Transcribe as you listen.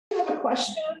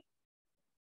question?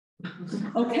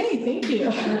 Okay, thank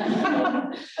you.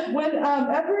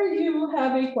 Whenever you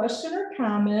have a question or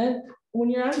comment, when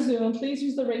you're on Zoom, please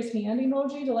use the raise hand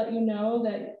emoji to let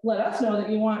us know that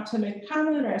you want to make a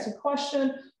comment or ask a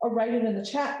question, or write it in the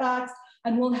chat box.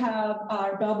 And we'll have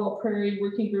our Belleville Prairie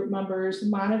working group members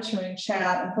monitoring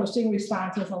chat and posting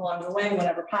responses along the way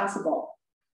whenever possible.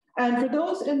 And for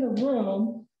those in the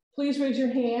room, please raise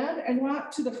your hand and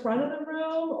walk to the front of the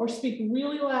room or speak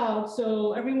really loud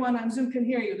so everyone on Zoom can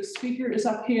hear you. The speaker is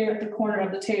up here at the corner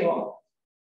of the table.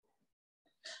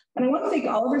 And I want to thank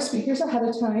all of our speakers ahead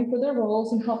of time for their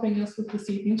roles in helping us with this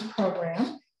evening's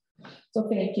program. So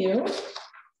thank you.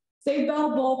 Save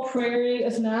Belleville Prairie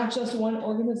is not just one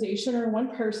organization or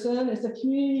one person. It's a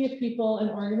community of people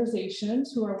and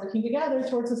organizations who are working together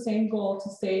towards the same goal to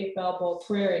save Belleville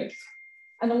Prairie.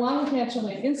 And along with Natural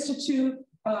Land Institute,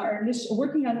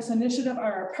 working on this initiative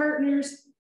are our partners,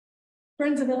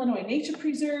 Friends of Illinois Nature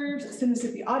Preserves,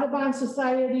 Mississippi Audubon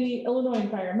Society, Illinois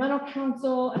Environmental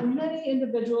Council, and many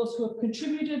individuals who have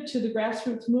contributed to the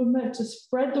grassroots movement to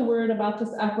spread the word about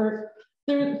this effort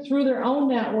through their own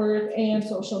network and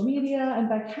social media, and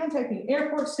by contacting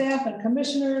airport staff and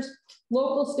commissioners,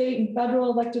 local, state, and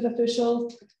federal elected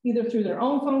officials, either through their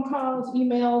own phone calls,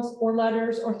 emails, or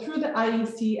letters, or through the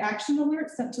IEC action alert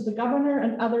sent to the governor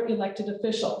and other elected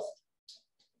officials.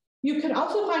 You can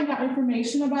also find out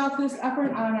information about this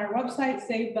effort on our website,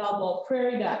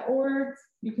 savebellevilleprairie.org.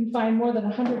 You can find more than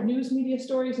 100 news media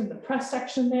stories in the press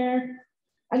section there.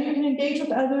 And you can engage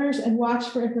with others and watch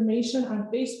for information on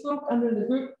Facebook under the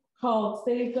group called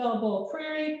Save Belleville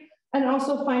Prairie, and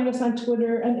also find us on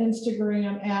Twitter and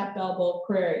Instagram at Belleville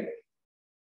Prairie.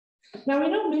 Now, we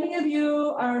know many of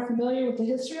you are familiar with the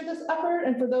history of this effort,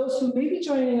 and for those who may be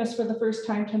joining us for the first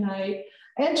time tonight,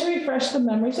 and to refresh the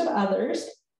memories of others,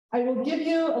 I will give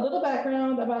you a little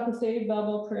background about the Save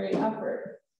Belleville Prairie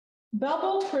effort.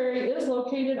 Belleville Prairie is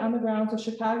located on the grounds of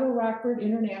Chicago Rockford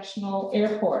International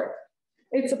Airport.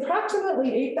 It's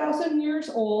approximately 8,000 years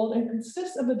old and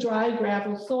consists of a dry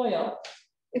gravel soil.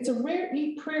 It's a rare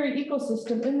prairie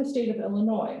ecosystem in the state of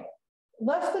Illinois.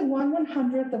 Less than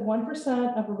 1/100th of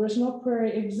 1% of original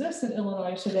prairie exists in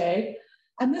Illinois today,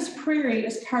 and this prairie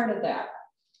is part of that.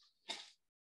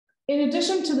 In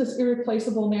addition to this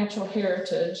irreplaceable natural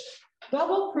heritage,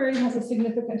 Belleville Prairie has a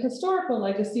significant historical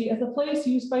legacy as a place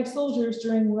used by soldiers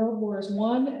during World Wars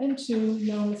I and II,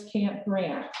 known as Camp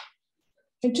Grant.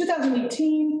 In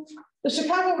 2018, the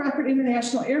Chicago Rockford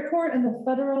International Airport and the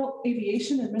Federal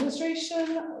Aviation Administration,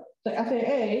 the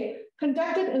FAA,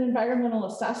 conducted an environmental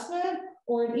assessment,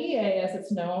 or an EA as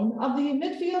it's known, of the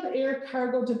midfield air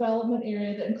cargo development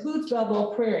area that includes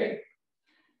Belleville Prairie.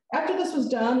 After this was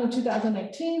done in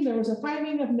 2019, there was a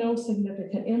finding of no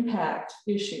significant impact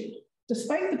issued,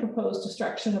 despite the proposed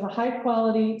destruction of a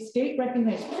high-quality,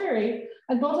 state-recognized prairie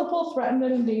and multiple threatened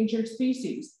and endangered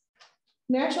species.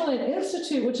 Natural Land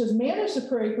Institute, which has managed the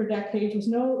prairie for decades,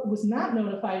 was not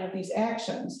notified of these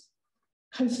actions.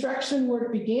 Construction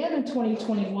work began in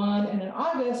 2021, and in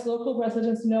August, local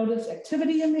residents noticed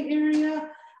activity in the area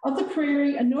of the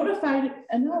prairie and notified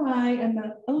NLI and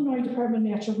the Illinois Department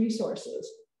of Natural Resources.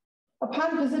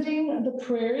 Upon visiting the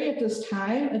prairie at this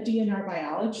time, a DNR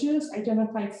biologist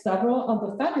identified several of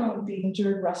the federal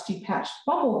endangered rusty-patched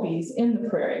bumblebees in the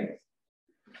prairie.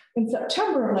 In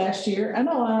September of last year,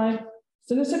 NLI,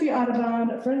 Mississippi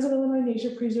Audubon, Friends of Illinois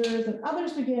Nature Preserves, and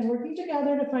others began working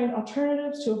together to find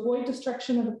alternatives to avoid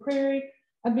destruction of the prairie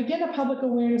and begin a public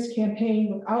awareness campaign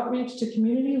with outreach to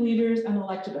community leaders and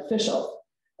elected officials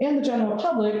and the general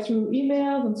public through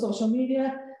emails and social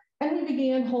media, and we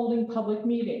began holding public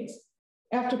meetings.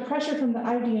 After pressure from the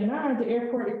IDNR, the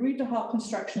airport agreed to halt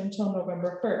construction until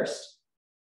November 1st.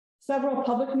 Several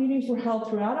public meetings were held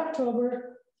throughout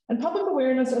October, and public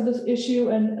awareness of this issue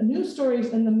and news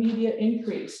stories in the media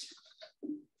increased.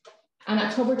 On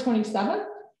October 27th,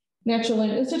 Natural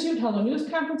Land Institute held a news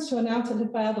conference to announce it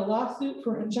had filed a lawsuit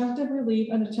for injunctive relief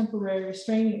and a temporary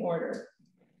restraining order.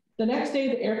 The next day,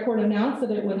 the airport announced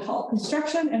that it would halt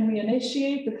construction and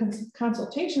reinitiate the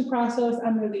consultation process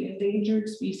under the Endangered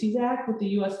Species Act with the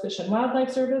U.S. Fish and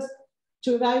Wildlife Service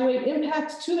to evaluate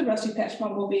impacts to the rusty-patched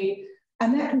bumblebee,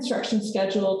 and that construction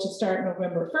scheduled to start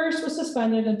November 1st was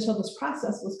suspended until this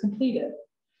process was completed.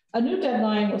 A new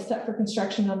deadline was set for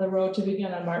construction on the road to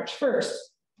begin on March 1st.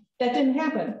 That didn't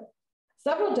happen.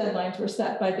 Several deadlines were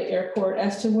set by the airport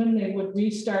as to when they would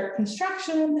restart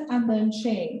construction and then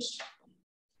changed.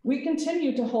 We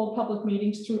continued to hold public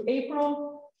meetings through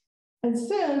April, and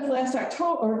since last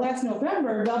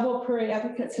November, Belleville Prairie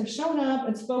advocates have shown up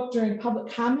and spoke during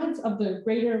public comments of the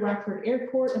Greater Rockford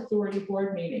Airport Authority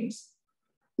Board meetings.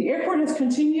 The airport has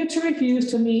continued to refuse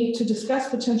to meet to discuss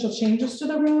potential changes to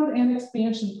the road and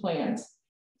expansion plans.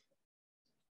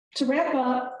 To wrap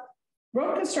up,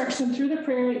 road construction through the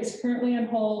Prairie is currently on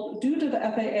hold due to the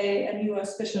FAA and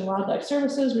U.S. Fish and Wildlife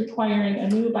Services requiring a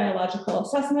new biological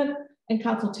assessment and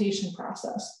consultation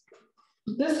process.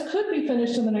 This could be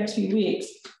finished in the next few weeks.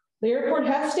 The airport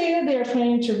has stated they are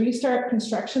planning to restart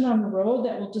construction on the road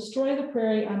that will destroy the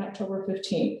Prairie on October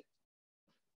 15th.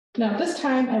 Now, at this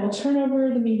time, I will turn over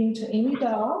the meeting to Amy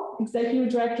Dahl, Executive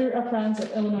Director of Friends of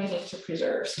Illinois Nature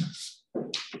Preserves.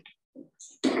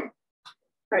 All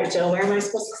right, Jill, where am I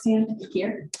supposed to stand?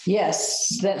 Here?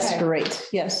 Yes, that's great.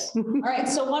 Yes. All right,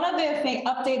 so one of the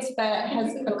updates that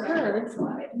has occurred,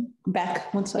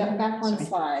 Back one slide. yeah, back one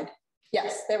slide.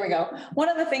 Yes, there we go. One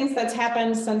of the things that's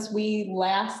happened since we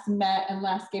last met and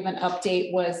last gave an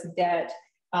update was that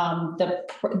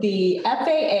the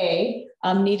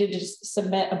FAA needed to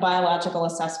submit a biological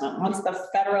assessment. Once the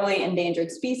federally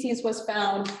endangered species was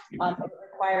found, it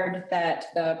required that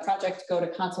the project go to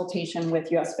consultation with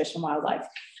U.S. Fish and Wildlife.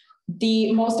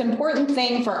 The most important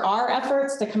thing for our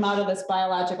efforts to come out of this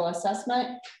biological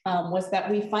assessment was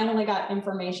that we finally got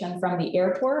information from the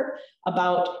airport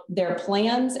about their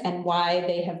plans and why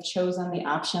they have chosen the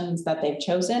options that they've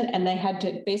chosen. And they had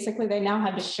to, basically, they now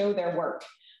had to show their work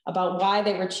about why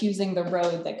they were choosing the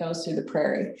road that goes through the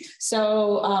Prairie.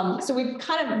 So, so we've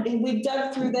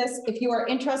dug through this. If you are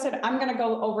interested, I'm going to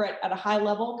go over it at a high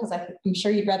level because I'm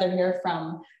sure you'd rather hear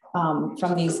from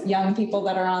these young people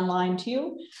that are online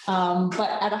too.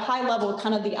 But at a high level,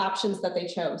 kind of the options that they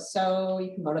chose. So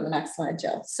you can go to the next slide,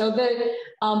 Jill. So the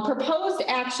proposed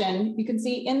action, you can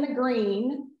see in the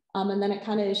green, and then it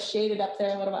kind of is shaded up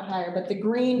there a little bit higher, but the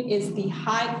green is the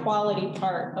high quality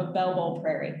part of Belleville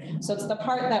Prairie. So it's the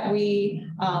part that we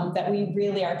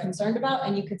really are concerned about.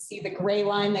 And you can see the gray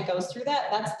line that goes through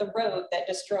that. That's the road that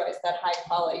destroys that high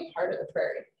quality part of the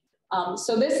Prairie.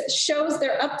 So this shows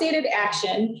their updated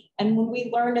action. And when we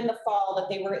learned in the fall that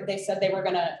they said they were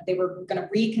gonna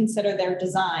reconsider their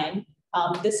design.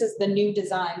 This is the new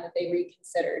design that they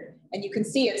reconsidered. And you can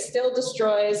see it still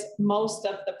destroys most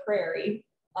of the Prairie.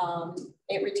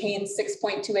 It retains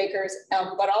 6.2 acres,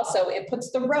 but also it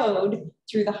puts the road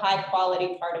through the high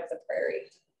quality part of the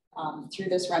Prairie, through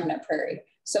this remnant Prairie.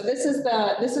 So this is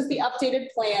the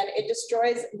updated plan. It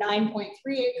destroys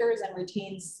 9.3 acres and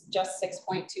retains just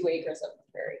 6.2 acres of the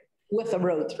Prairie. With a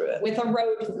road through it. With a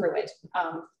road through it.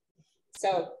 And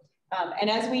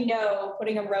as we know,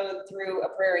 putting a road through a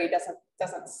Prairie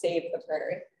doesn't save the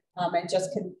Prairie. And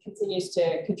just continues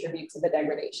to contribute to the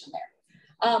degradation there.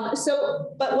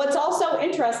 But what's also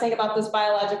interesting about this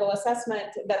biological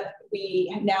assessment that we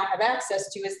now have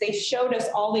access to is they showed us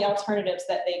all the alternatives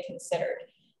that they considered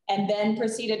and then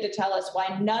proceeded to tell us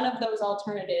why none of those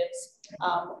alternatives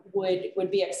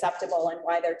would be acceptable and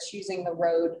why they're choosing the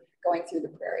road going through the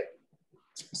Prairie.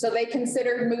 So they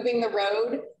considered moving the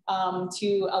road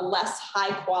to a less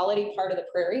high quality part of the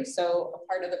Prairie. So a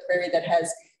part of the Prairie that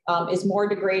is more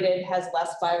degraded, has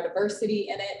less biodiversity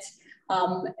in it.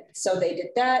 So they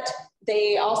did that.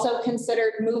 They also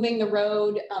considered moving the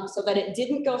road so that it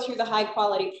didn't go through the high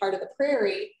quality part of the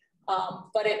Prairie,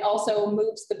 but it also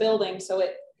moves the building. So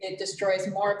it destroys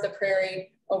more of the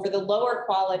Prairie over the lower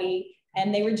quality.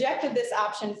 And they rejected this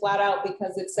option flat out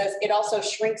because it says it also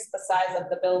shrinks the size of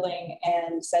the building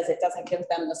and says it doesn't give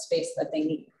them the space that they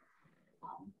need.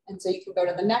 And so you can go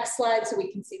to the next slide so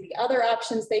we can see the other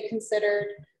options they considered.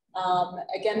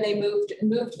 Again, they moved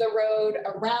the road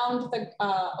around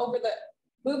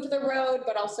moved the road,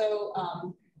 but also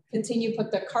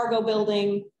put the cargo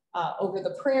building over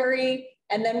the Prairie.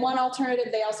 And then one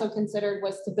alternative they also considered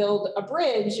was to build a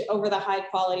bridge over the high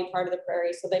quality part of the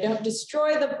Prairie. So they don't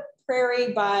destroy the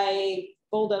Prairie by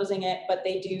bulldozing it, but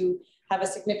they do have a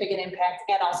significant impact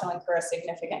and also incur a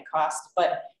significant cost,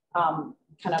 but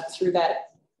kind of through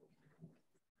that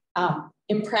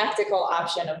impractical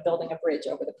option of building a bridge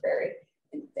over the Prairie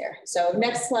in there. So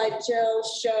next slide, Jill,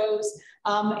 shows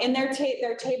in their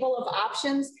table of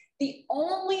options, the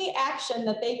only action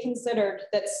that they considered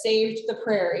that saved the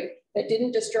Prairie, that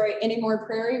didn't destroy any more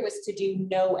Prairie, was to do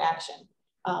no action.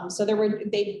 So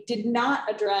they did not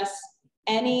address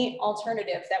any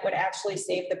alternative that would actually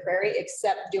save the Prairie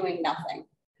except doing nothing.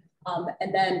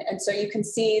 And so you can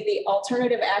see the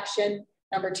alternative action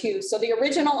number 2. So the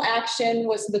original action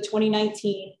was the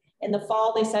 2019. In the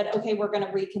fall, they said, okay, we're going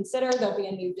to reconsider. There'll be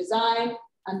a new design.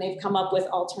 And they've come up with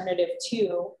alternative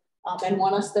 2 and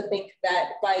want us to think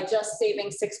that by just saving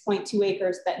 6.2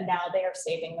 acres, that now they are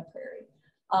saving the Prairie.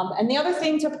 And the other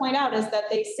thing to point out is that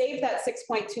they saved that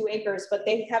 6.2 acres, but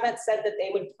they haven't said that they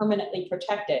would permanently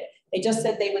protect it. They just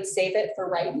said they would save it for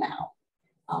right now.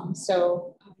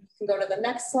 So can go to the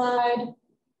next slide.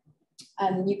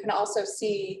 And you can also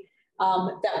see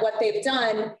that what they've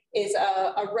done is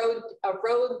a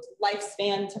road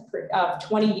lifespan of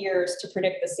 20 years to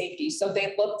predict the safety. So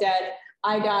they looked at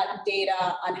IDOT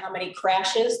data on how many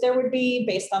crashes there would be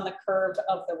based on the curve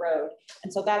of the road.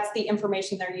 And so that's the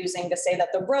information they're using to say that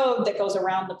the road that goes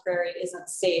around the prairie isn't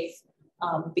safe,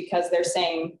 because they're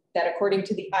saying that according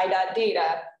to the IDOT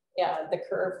data, the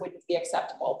curve wouldn't be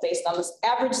acceptable based on the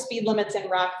average speed limits in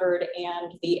Rockford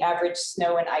and the average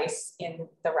snow and ice in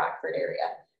the Rockford area.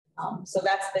 So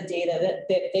that's the data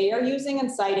that they are using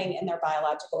and citing in their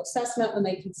biological assessment when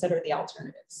they consider the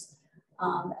alternatives.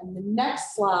 And the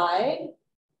next slide.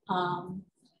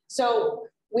 So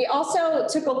we also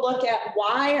took a look at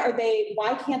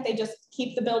why can't they just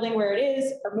keep the building where it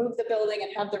is or move the building and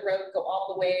have the road go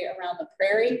all the way around the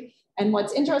prairie. And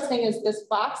what's interesting is this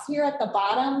box here at the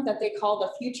bottom that they call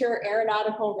the Future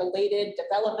Aeronautical Related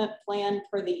Development Plan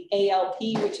for the ALP,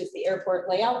 which is the Airport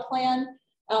Layout Plan.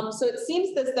 So it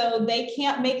seems as though they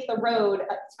can't make the road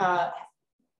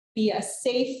be a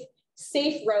safe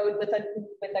road with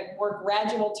a more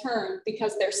gradual turn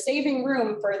because they're saving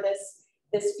room for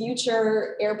this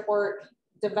future airport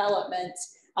development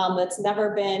that's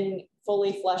never been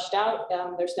fully fleshed out.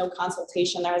 There's no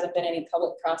consultation. There hasn't been any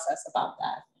public process about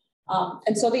that.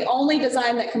 And so the only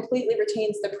design that completely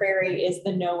retains the prairie is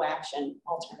the no action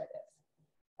alternative.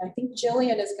 I think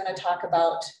Jillian is going to talk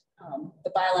about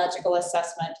the biological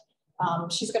assessment.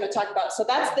 She's going to talk about, so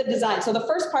that's the design. So the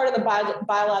first part of the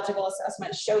biological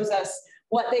assessment shows us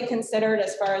what they considered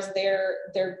as far as their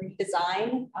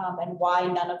design and why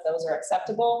none of those are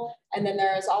acceptable. And then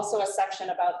there is also a section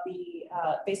about the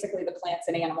basically the plants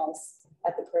and animals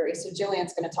at the prairie. So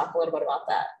Jillian's going to talk a little bit about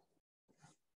that.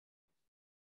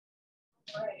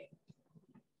 All right.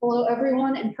 Hello,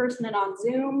 everyone in person and on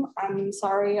Zoom. I'm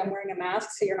sorry I'm wearing a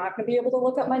mask, so you're not going to be able to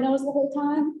look at my nose the whole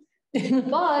time,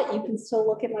 but you can still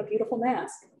look at my beautiful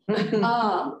mask.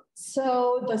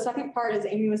 So the second part, as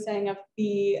Amy was saying, of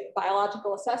the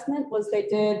biological assessment was they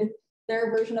did their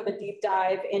version of a deep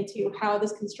dive into how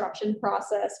this construction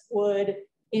process would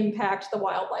impact the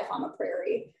wildlife on the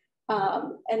prairie.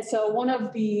 And so one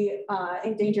of the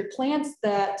endangered plants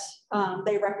that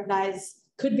they recognize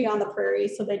could be on the prairie.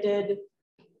 So they did,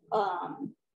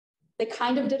 they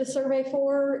kind of did a survey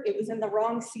for, it was in the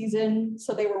wrong season.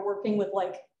 So they were working with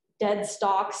like dead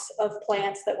stalks of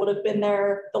plants that would have been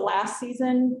there the last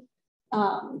season.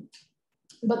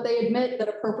 But they admit that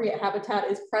appropriate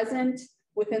habitat is present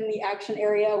within the action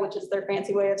area, which is their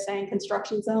fancy way of saying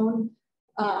construction zone.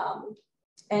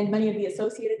 And many of the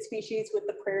associated species with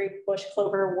the prairie bush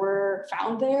clover were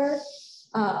found there.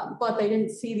 But they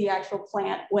didn't see the actual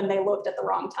plant when they looked at the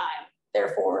wrong time.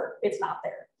 Therefore, it's not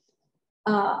there.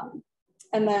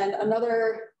 And then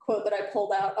another quote that I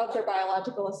pulled out of their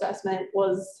biological assessment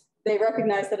was they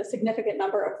recognized that a significant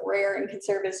number of rare and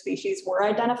conservative species were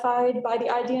identified by the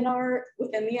IDNR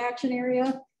within the action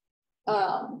area.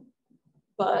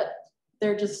 But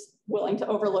they're just willing to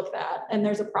overlook that. And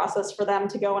there's a process for them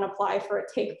to go and apply for a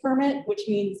take permit, which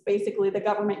means basically the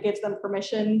government gives them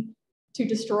permission to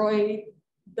destroy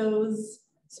those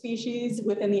species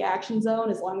within the action zone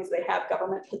as long as they have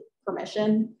government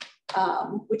permission,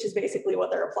 which is basically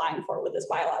what they're applying for with this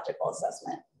biological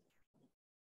assessment.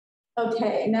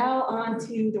 Okay, now on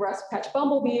to the rusty patch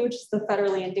bumblebee, which is the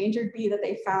federally endangered bee that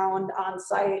they found on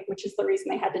site, which is the reason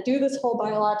they had to do this whole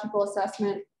biological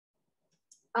assessment.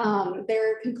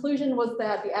 Their conclusion was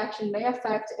that the action may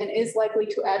affect and is likely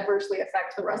to adversely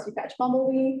affect the rusty patch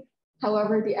bumblebee.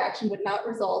 However, the action would not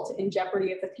result in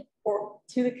jeopardy of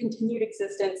to the continued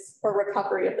existence or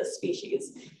recovery of the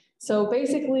species. So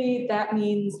basically that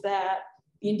means that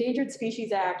the Endangered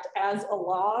Species Act as a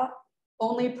law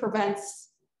only prevents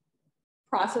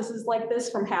processes like this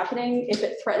from happening if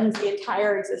it threatens the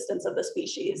entire existence of the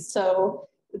species. So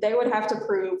they would have to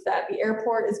prove that the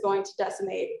airport is going to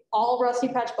decimate all rusty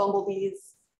patch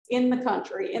bumblebees in the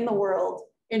country, in the world,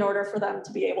 in order for them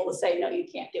to be able to say, no, you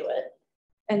can't do it.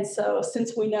 And so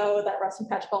since we know that rusty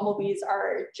patch bumblebees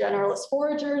are generalist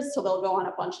foragers, so they'll go on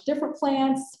a bunch of different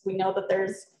plants. We know that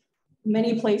there's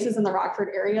many places in the Rockford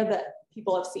area that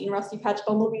people have seen rusty patch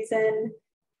bumblebees in.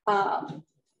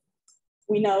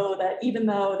 We know that even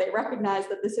though they recognize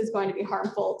that this is going to be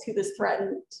harmful to this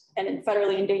threatened and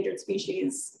federally endangered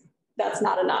species, that's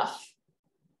not enough.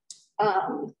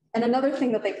 And another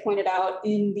thing that they pointed out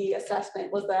in the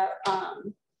assessment was that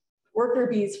worker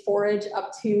bees forage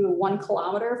up to 1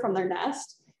 kilometer from their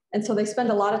nest. And so they spend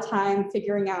a lot of time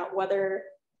figuring out whether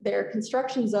their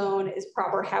construction zone is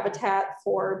proper habitat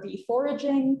for bee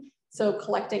foraging, so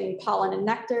collecting pollen and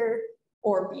nectar,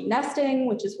 or bee nesting,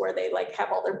 which is where they like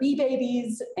have all their bee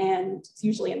babies, and it's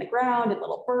usually in the ground in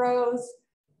little burrows.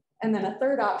 And then a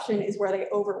third option is where they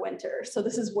overwinter. So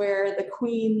this is where the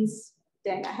queens,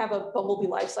 dang, I have a bumblebee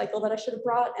life cycle that I should have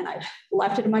brought and I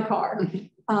left it in my car.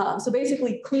 So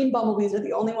basically queen bumblebees are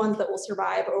the only ones that will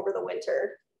survive over the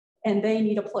winter, and they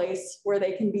need a place where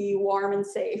they can be warm and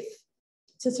safe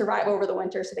to survive over the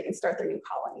winter so they can start their new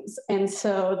colonies. And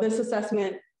so this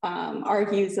assessment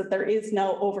argues that there is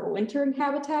no overwintering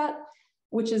habitat,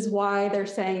 which is why they're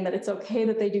saying that it's okay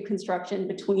that they do construction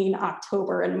between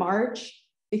October and March,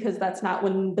 because that's not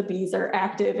when the bees are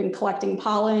active and collecting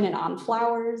pollen and on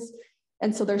flowers.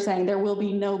 And so they're saying there will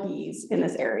be no bees in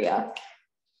this area.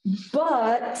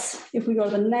 But if we go to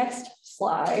the next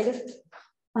slide,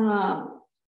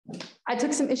 I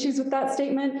took some issues with that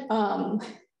statement.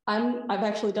 I've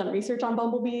actually done research on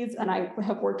bumblebees, and I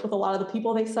have worked with a lot of the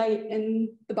people they cite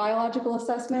in the biological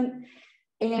assessment.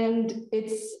 And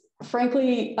it's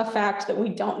frankly a fact that we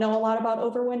don't know a lot about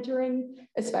overwintering,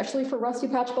 especially for rusty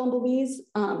patch bumblebees.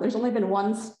 There's only been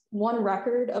one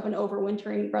record of an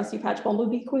overwintering rusty patch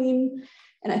bumblebee queen,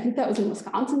 and I think that was in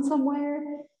Wisconsin somewhere.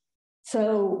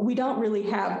 So we don't really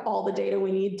have all the data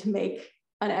we need to make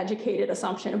an educated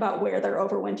assumption about where they're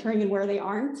overwintering and where they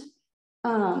aren't.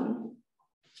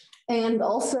 And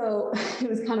also, it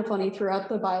was kind of funny throughout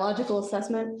the biological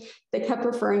assessment, they kept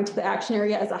referring to the action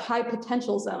area as a high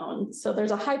potential zone. So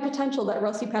there's a high potential that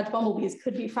rusty patch bumblebees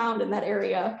could be found in that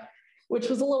area, which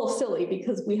was a little silly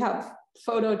because we have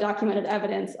photo documented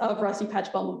evidence of rusty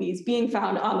patch bumblebees being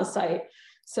found on the site.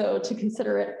 So to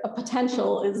consider it a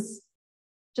potential is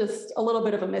just a little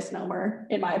bit of a misnomer,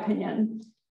 in my opinion.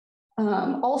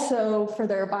 Also, for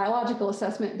their biological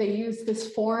assessment, they use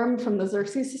this form from the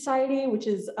Xerces Society, which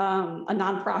is a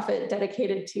nonprofit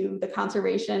dedicated to the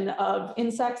conservation of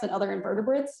insects and other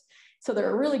invertebrates. So they're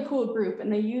a really cool group,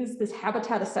 and they use this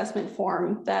habitat assessment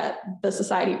form that the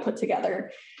society put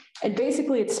together. And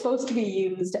basically, it's supposed to be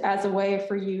used as a way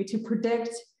for you to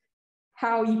predict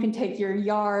how you can take your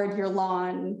yard, your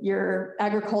lawn, your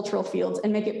agricultural fields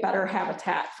and make it better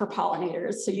habitat for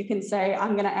pollinators. So you can say,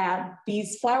 I'm going to add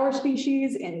these flower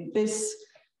species in this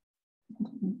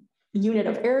unit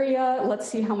of area. Let's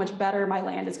see how much better my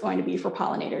land is going to be for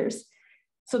pollinators.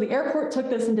 So the airport took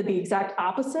this into the exact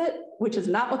opposite, which is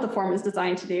not what the form is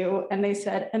designed to do. And they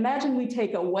said, imagine we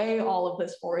take away all of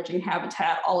this foraging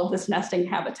habitat, all of this nesting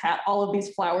habitat, all of these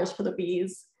flowers for the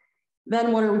bees.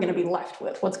 Then what are we going to be left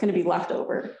with? What's going to be left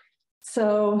over?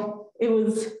 So it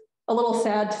was a little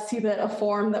sad to see that a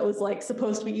form that was like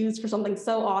supposed to be used for something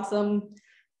so awesome,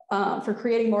 for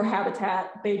creating more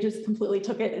habitat, they just completely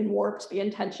took it and warped the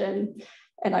intention.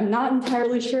 And I'm not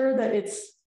entirely sure that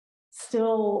it's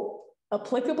still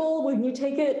applicable when you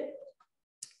take it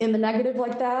in the negative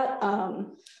like that.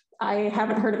 I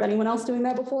haven't heard of anyone else doing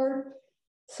that before.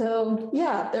 So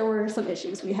yeah, there were some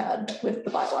issues we had with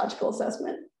the biological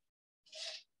assessment.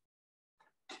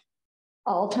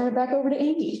 I'll turn it back over to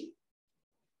Amy.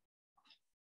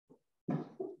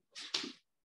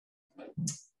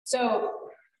 So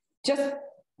just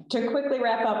to quickly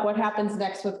wrap up what happens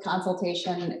next with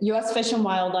consultation, U.S. Fish and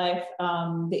Wildlife,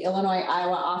 the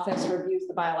Illinois-Iowa office reviews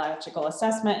the biological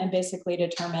assessment and basically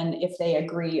determine if they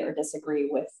agree or disagree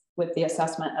with the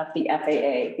assessment of the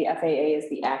FAA. The FAA is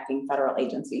the acting federal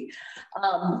agency.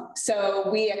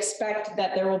 So we expect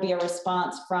that there will be a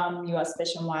response from U.S.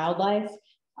 Fish and Wildlife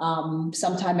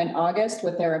sometime in August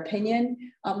with their opinion.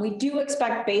 We do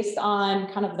expect, based on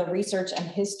kind of the research and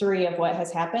history of what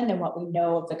has happened and what we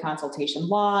know of the consultation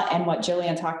law and what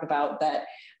Jillian talked about, that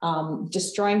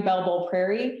destroying Belleville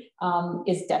Prairie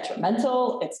is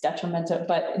detrimental. It's detrimental,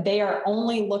 but they are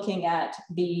only looking at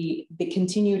the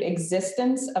continued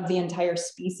existence of the entire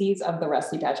species of the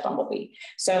rusty patch bumblebee.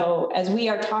 So as we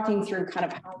are talking through kind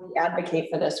of how we advocate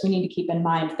for this, we need to keep in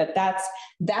mind that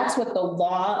that's what the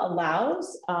law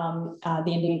allows.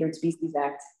 The Endangered Species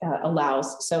Act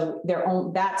allows. So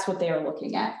that's what they are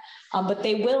looking at. But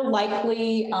they will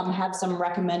likely have some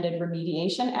recommended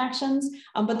remediation actions,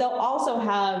 but they'll also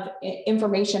have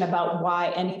information about why,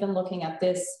 and even looking at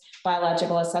this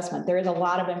biological assessment, there is a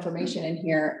lot of information in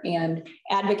here, and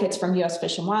advocates from U.S.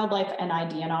 Fish and Wildlife and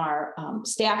IDNR,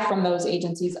 staff from those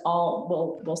agencies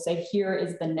all will say here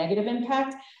is the negative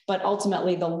impact, but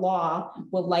ultimately the law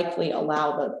will likely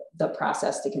allow the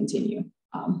process to continue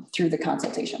through the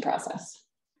consultation process.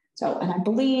 So, and I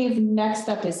believe next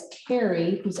up is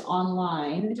Carrie, who's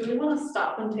online. Do we want to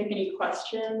stop and take any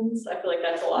questions? I feel like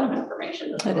that's a lot of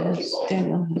information. It is,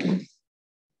 Daniel.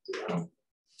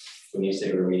 When you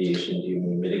say remediation, do you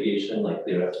mean mitigation? Like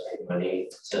they would have to pay money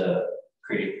to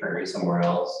create prairie somewhere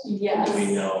else? Yes. Do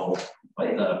we know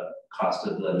what the cost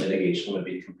of the mitigation would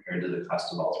be compared to the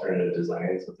cost of alternative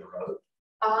designs of the road?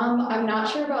 I'm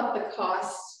not sure about the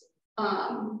cost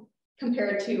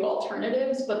compared to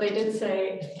alternatives, but they did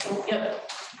say,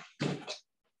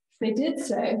 they did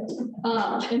say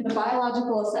in the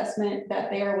biological assessment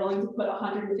that they are willing to put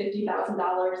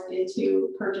 $150,000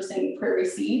 into purchasing prairie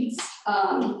seeds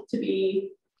to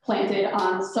be planted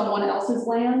on someone else's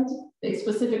land. They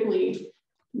specifically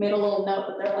made a little note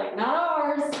that they're like, not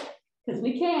ours, because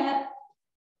we can't.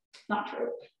 Not true.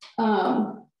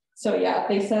 So yeah,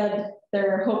 they said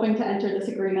they're hoping to enter this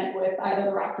agreement with either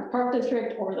the Rockford Park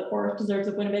District or the Forest Preserves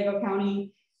of Winnebago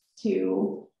County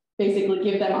to basically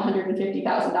give them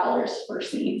 $150,000 for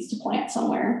seeds to plant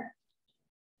somewhere.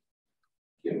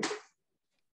 Yeah.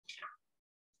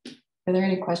 Are there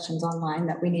any questions online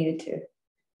that we needed to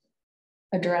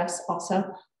address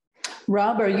also?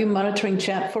 Rob, are you monitoring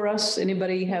chat for us?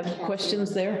 Anybody have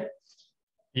questions there?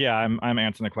 Yeah, I'm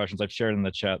answering the questions. I've shared in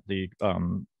the chat the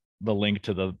link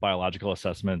to the biological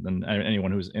assessment, and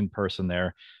anyone who's in person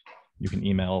there, you can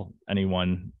email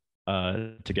anyone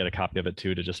to get a copy of it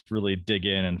too, to just really dig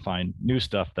in and find new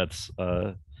stuff that's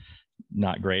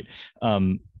not great.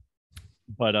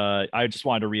 But I just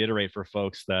wanted to reiterate for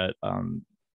folks that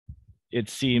it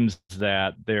seems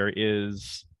that there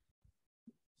is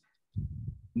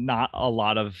not a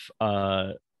lot of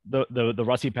the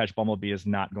rusty patch bumblebee is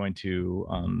not going to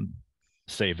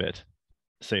save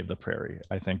the prairie.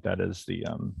 I think that is the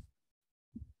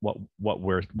what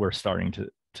we're starting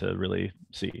to really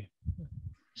see.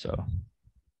 So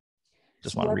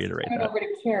just want to reiterate turn that. it over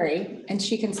to Carrie, and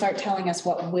she can start telling us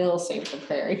what will save the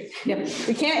prairie. Yep.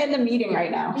 We can't end the meeting right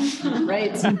now.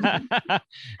 Right. And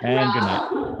good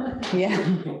night.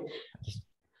 Yeah. Just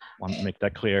want to make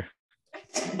that clear.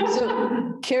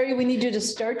 So Carrie, we need you to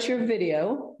start your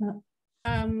video.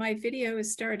 My video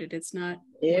is started. It's not.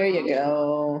 There you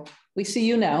go. We see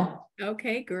you now.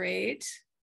 Okay, great.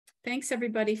 Thanks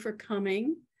everybody for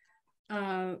coming.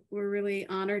 We're really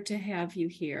honored to have you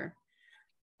here.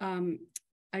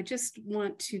 I just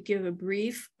want to give a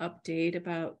brief update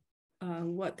about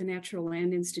what the Natural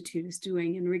Land Institute is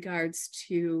doing in regards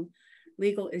to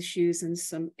legal issues and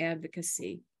some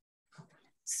advocacy.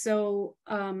 So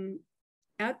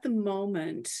at the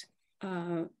moment,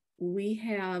 we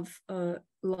have a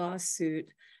lawsuit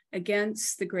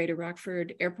against the Greater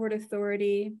Rockford Airport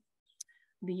Authority,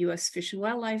 the U.S. Fish and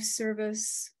Wildlife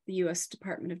Service, the U.S.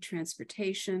 Department of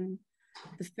Transportation,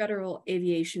 the Federal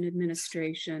Aviation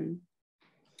Administration,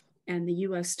 and the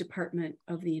U.S. Department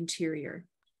of the Interior.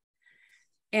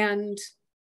 And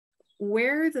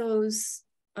where those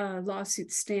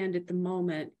lawsuits stand at the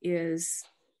moment is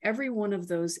every one of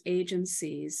those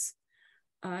agencies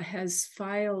has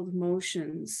filed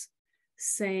motions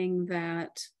saying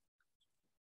that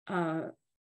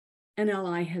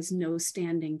NLI has no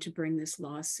standing to bring this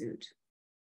lawsuit.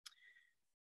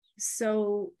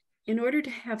 So in order to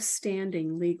have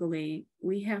standing legally,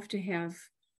 we have to have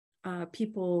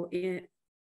people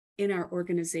in our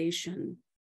organization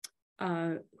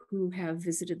who have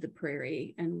visited the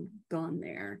prairie and gone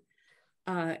there.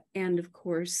 And of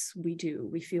course we do.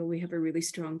 We feel we have a really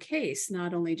strong case.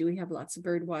 Not only do we have lots of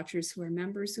bird watchers who are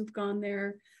members who've gone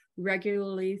there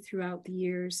regularly throughout the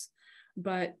years,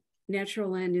 but Natural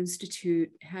Land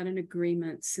Institute had an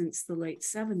agreement since the late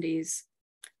 70s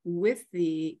with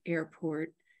the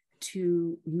airport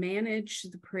to manage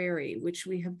the prairie, which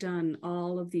we have done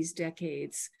all of these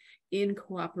decades in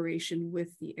cooperation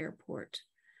with the airport.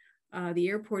 The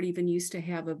airport even used to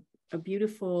have a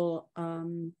beautiful,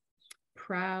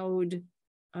 proud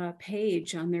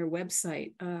page on their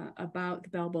website about the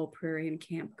Balboa Prairie and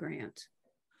Camp Grant.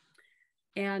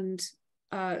 And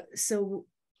so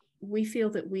we feel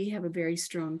that we have a very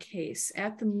strong case.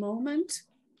 At the moment,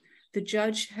 the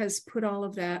judge has put all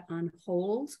of that on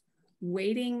hold,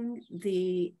 waiting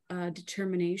the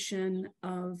determination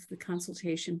of the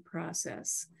consultation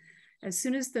process. As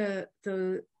soon as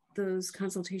those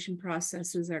consultation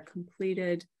processes are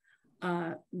completed,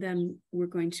 then we're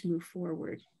going to move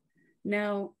forward.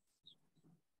 Now,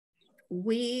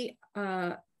 we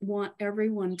want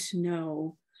everyone to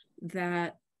know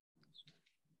that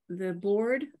the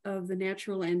board of the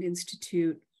Natural Land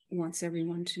Institute wants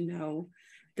everyone to know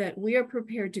that we are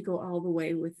prepared to go all the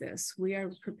way with this. We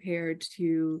are prepared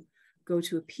to go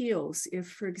to appeals if,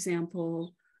 for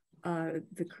example,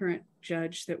 the current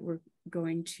judge that we're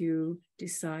going to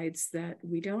decides that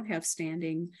we don't have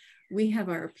standing. We have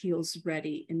our appeals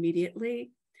ready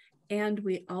immediately. And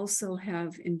we also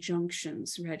have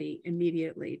injunctions ready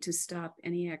immediately to stop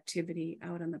any activity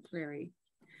out on the prairie.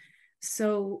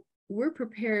 So we're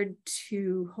prepared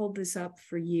to hold this up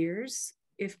for years,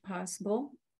 if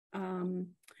possible.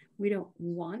 We don't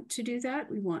want to do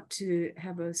that. We want to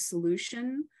have a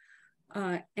solution.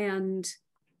 And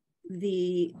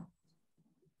the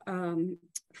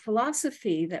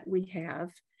philosophy that we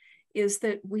have is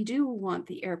that we do want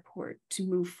the airport to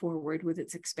move forward with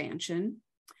its expansion.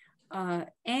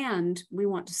 And we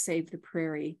want to save the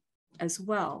prairie as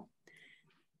well.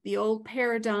 The old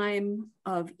paradigm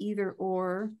of either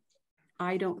or,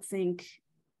 I don't think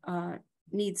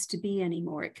needs to be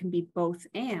anymore. It can be both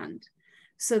and,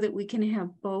 so that we can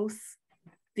have both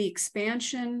the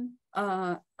expansion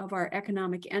of our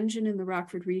economic engine in the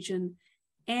Rockford region,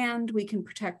 and we can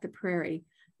protect the prairie,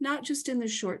 not just in the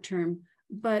short term,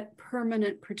 but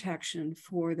permanent protection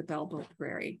for the Belleville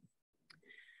Prairie.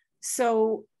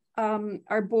 So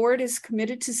our board is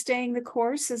committed to staying the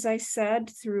course, as I said,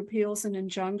 through appeals and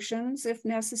injunctions if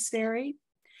necessary.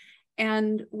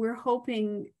 And we're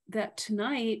hoping that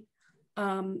tonight,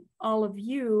 all of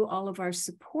you, all of our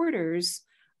supporters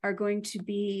are going to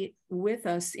be with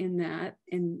us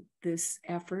in this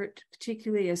effort,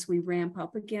 particularly as we ramp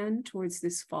up again towards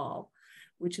this fall,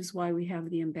 which is why we have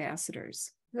the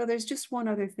ambassadors. So there's just one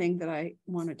other thing that I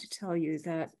wanted to tell you,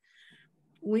 that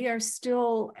we are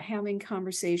still having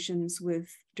conversations with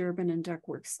Durbin and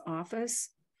Duckworth's office.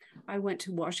 I went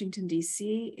to Washington,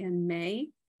 D.C. in May,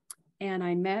 and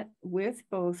I met with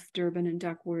both Durbin and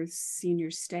Duckworth's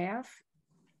senior staff,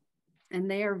 and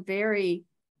they are very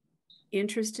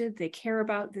interested. They care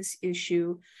about this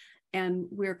issue, and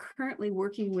we're currently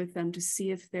working with them to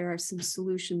see if there are some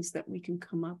solutions that we can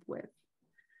come up with.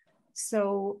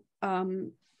 So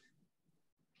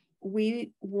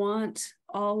we want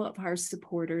all of our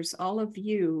supporters, all of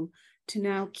you, to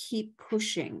now keep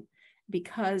pushing,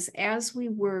 because as we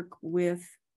work with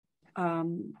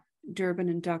Durbin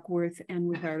and Duckworth and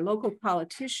with our local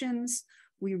politicians,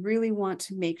 we really want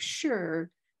to make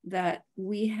sure that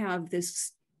we have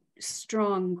this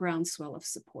strong groundswell of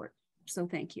support. So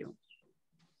thank you.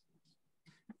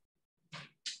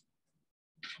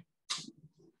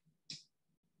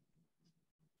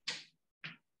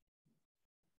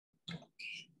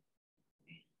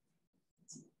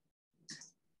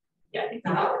 Yeah, I think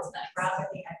Robert's next. Rob, I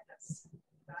think I missed.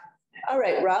 All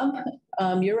right, Rob,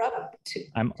 you're up.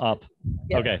 I'm up.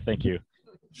 Yep. Okay, thank you.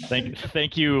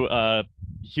 Thank you,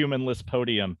 humanless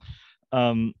podium. We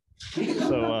want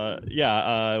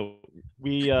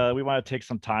to take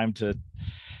some time to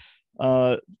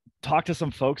talk to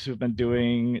some folks who've been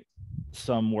doing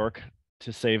some work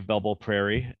to save Belleville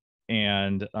Prairie,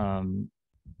 and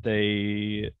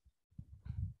they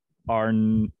are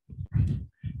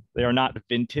not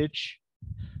vintage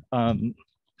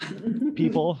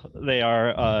people. They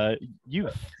are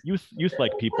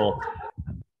youth-like people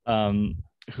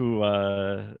who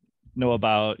know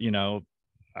about,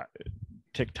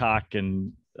 TikTok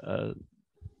and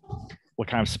what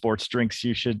kind of sports drinks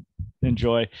you should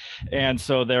enjoy. And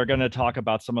so they're going to talk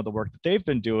about some of the work that they've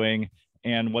been doing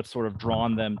and what sort of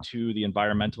drawn them to the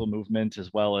environmental movement,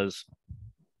 as well as,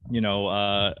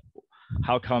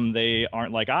 how come they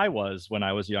aren't like I was when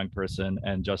I was a young person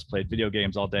and just played video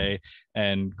games all day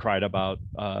and cried about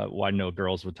why no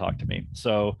girls would talk to me.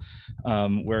 So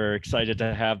we're excited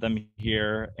to have them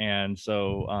here. And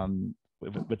so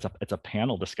it's a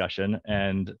panel discussion,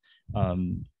 and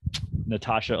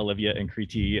Natasha, Olivia, and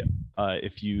Kriti,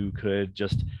 if you could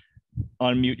just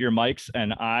unmute your mics,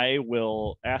 and I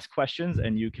will ask questions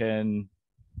and you can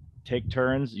take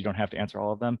turns. You don't have to answer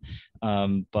all of them.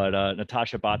 But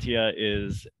Natasha Bhatia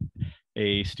is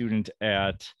a student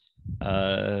at,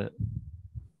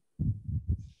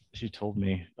 she told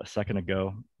me a second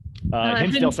ago,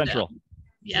 Hinsdale Central.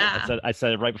 Yeah, I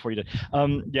said it right before you did.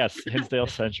 Yes, Hinsdale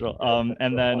Central.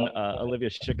 And then Olivia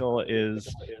Schickel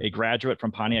is a graduate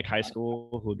from Pontiac High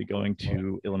School who will be going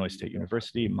to Illinois State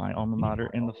University, my alma mater,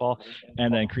 in the fall.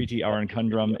 And then Kriti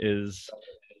Aran-Kundram is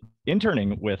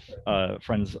interning with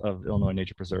Friends of Illinois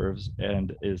Nature Preserves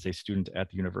and is a student at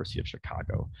the University of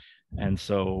Chicago. And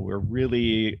so we're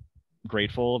really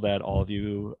grateful that all of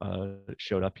you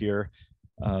showed up here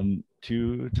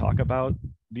to talk about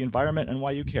the environment and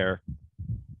why you care.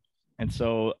 And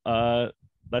so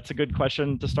that's a good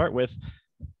question to start with.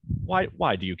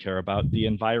 Why do you care about the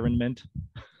environment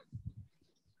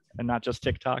and not just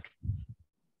TikTok?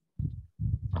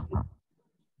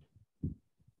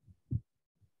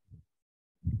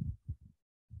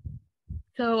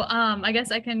 So I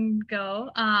guess I can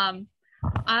go.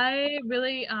 I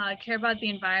really care about the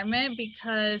environment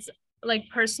because, like,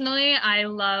 personally, I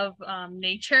love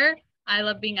nature. I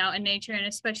love being out in nature, and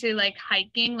especially like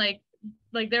hiking. Like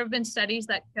there have been studies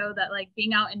that show that like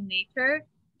being out in nature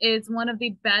is one of the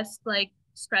best like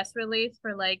stress relief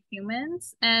for like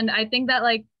humans. And I think that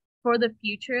like for the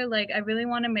future, like I really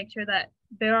want to make sure that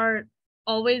there are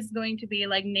always going to be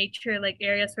like nature, like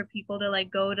areas for people to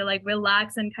like go to like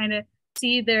relax and kind of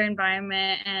see their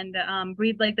environment and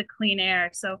breathe like the clean air.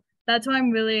 So that's why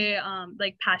I'm really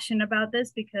like passionate about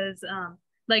this, because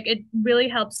like it really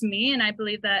helps me, and I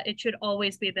believe that it should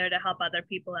always be there to help other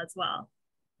people as well.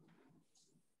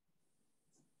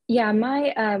 Yeah,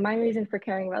 my reason for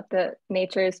caring about the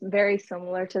nature is very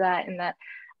similar to that, in that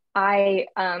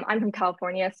I'm from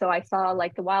California, so I saw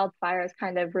like the wildfires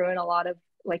kind of ruin a lot of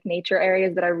like nature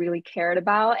areas that I really cared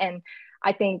about. And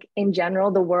I think in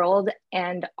general, the world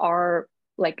and our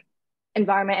like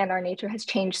environment and our nature has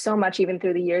changed so much even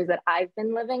through the years that I've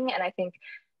been living. And I think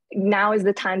now is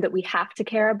the time that we have to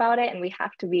care about it, and we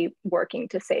have to be working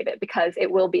to save it, because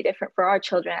it will be different for our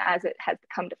children as it has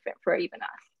become different for even us.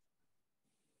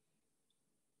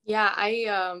 Yeah,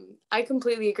 I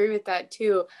completely agree with that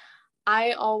too.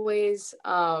 I always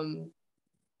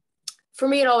for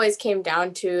me it always came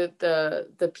down to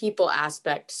the people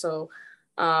aspect. So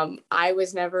I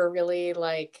was never really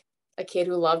like a kid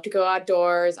who loved to go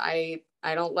outdoors. I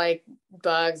don't like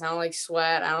bugs, I don't like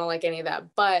sweat, I don't like any of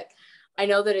that. But I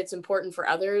know that it's important for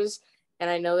others, and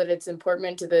I know that it's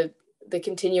important to the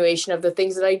continuation of the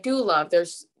things that I do love.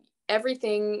 There's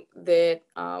everything that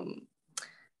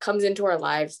comes into our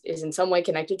lives is in some way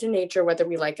connected to nature, whether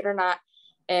we like it or not.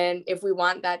 And if we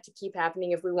want that to keep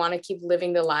happening, if we want to keep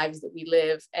living the lives that we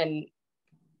live and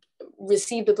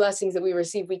receive the blessings that we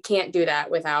receive, we can't do that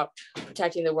without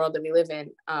protecting the world that we live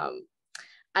in.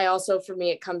 I also, for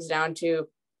me, it comes down to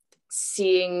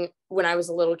seeing, when I was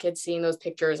a little kid, seeing those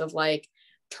pictures of like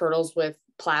turtles with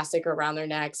plastic around their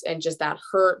necks, and just that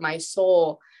hurt my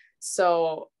soul.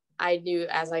 So I knew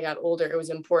as I got older, it was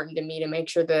important to me to make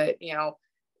sure that, you know,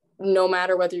 no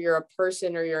matter whether you're a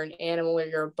person or you're an animal or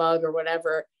you're a bug or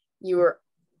whatever, you are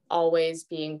always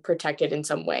being protected in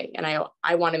some way. And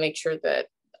I want to make sure that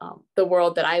the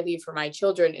world that I leave for my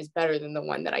children is better than the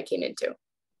one that I came into.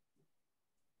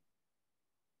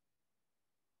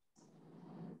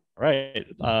 All right,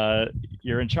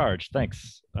 you're in charge.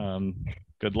 Thanks.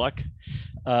 Good luck.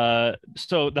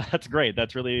 So that's great.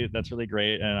 That's really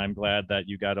great, and I'm glad that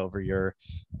you got over your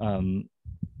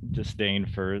disdain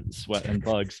for sweat and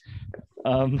bugs.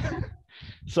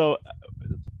 So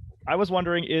I was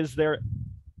wondering, is there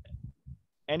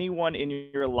anyone in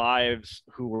your lives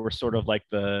who were sort of like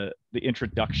the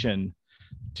introduction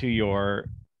to your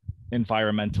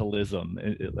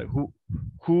environmentalism? Like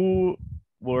who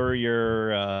were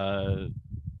your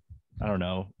I don't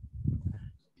know,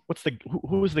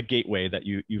 who was the gateway that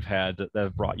you've had that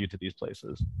have brought you to these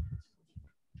places?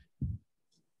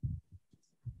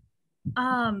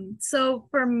 So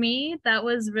for me, that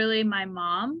was really my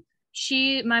mom.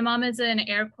 My mom is an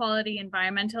air quality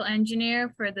environmental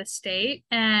engineer for the state.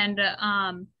 And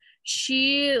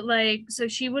she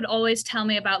would always tell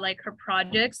me about like her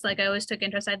projects. Like I always took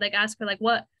interest. I'd like ask her like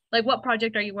what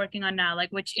project are you working on now?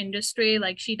 Like which industry?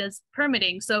 Like she does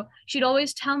permitting. So she'd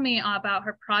always tell me about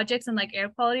her projects and like air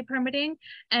quality permitting.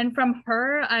 And from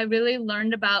her, I really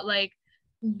learned about like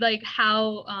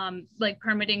how like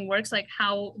permitting works, like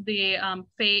how the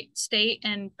state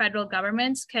and federal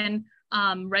governments can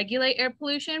regulate air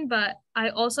pollution. But I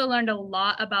also learned a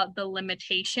lot about the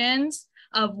limitations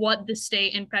of what the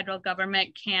state and federal government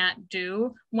can't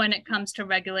do when it comes to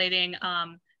regulating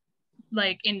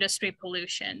like industry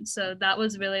pollution. So that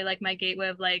was really like my gateway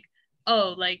of like,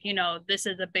 oh, like, you know, this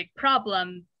is a big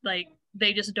problem. Like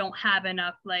they just don't have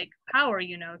enough like power,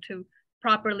 you know, to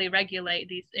properly regulate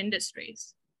these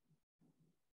industries.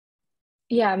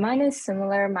 Yeah, mine is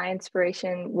similar. My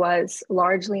inspiration was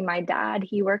largely my dad.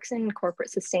 He works in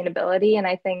corporate sustainability, and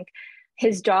I think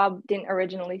his job didn't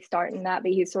originally start in that,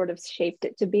 but he sort of shaped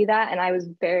it to be that. And I was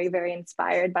very, very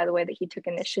inspired by the way that he took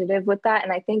initiative with that.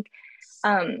 And I think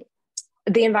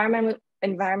the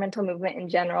environmental movement in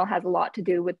general has a lot to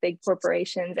do with big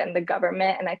corporations and the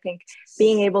government. And I think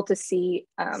being able to see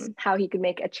how he could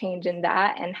make a change in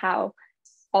that, and how,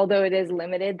 although it is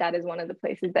limited, that is one of the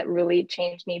places that really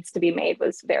change needs to be made,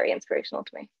 was very inspirational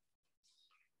to me.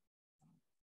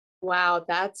 Wow,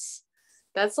 that's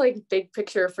like big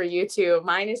picture for you too.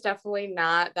 Mine is definitely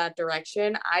not that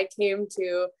direction. I came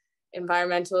to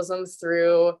environmentalism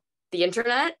through the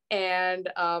internet, and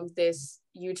this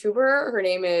YouTuber, her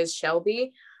name is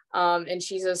Shelby, and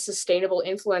she's a sustainable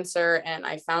influencer. And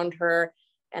I found her,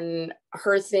 and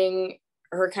her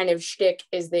kind of shtick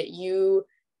is that you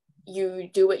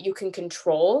do what you can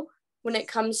control when it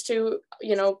comes to,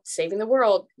 you know, saving the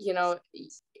world. You know,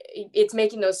 it's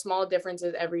making those small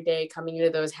differences every day, coming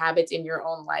into those habits in your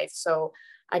own life. So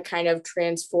I kind of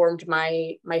transformed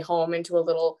my home into a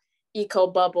little eco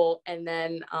bubble. And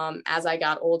then as I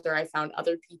got older, I found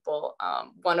other people,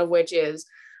 one of which is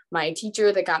my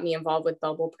teacher that got me involved with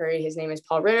Bubble Prairie. His name is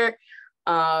Paul Ritter.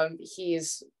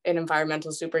 He's an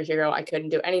environmental superhero. I couldn't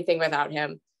do anything without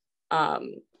him.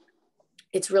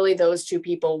 It's really those two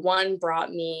people. One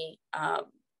brought me,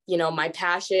 my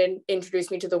passion,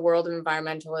 introduced me to the world of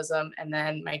environmentalism. And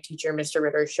then my teacher, Mr.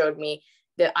 Ritter, showed me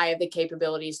that I have the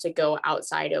capabilities to go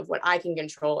outside of what I can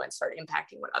control and start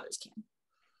impacting what others can.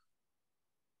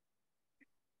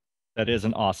 That is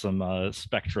an awesome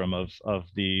spectrum of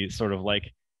the sort of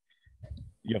like,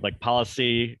 you have like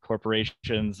policy,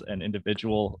 corporations, and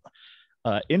individual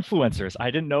influencers. I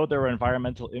didn't know there were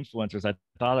environmental influencers. I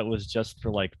thought it was just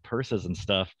for like purses and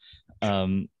stuff.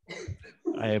 I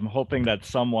am hoping that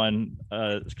someone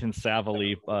can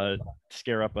savvily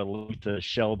scare up a link to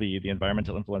Shelby, the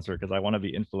environmental influencer, because I want to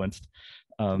be influenced.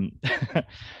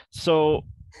 So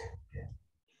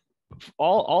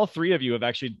all three of you have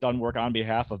actually done work on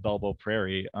behalf of Belleville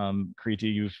Prairie.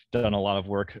 Kriti, you've done a lot of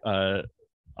work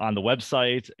on the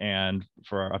website and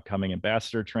for our upcoming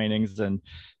ambassador trainings. And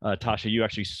Tasha, you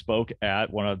actually spoke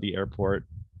at one of the airport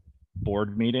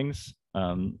board meetings.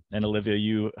 And Olivia,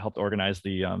 you helped organize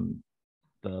the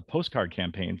postcard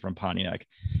campaign from Pontiac.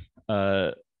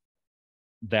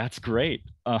 That's great.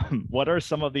 What are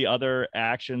some of the other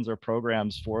actions or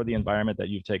programs for the environment that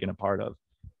you've taken a part of?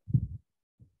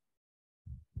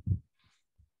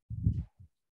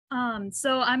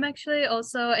 So I'm actually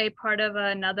also a part of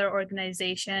another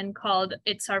organization called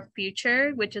It's Our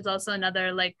Future, which is also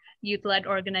another like youth-led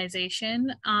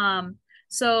organization.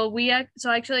 So I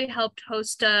actually helped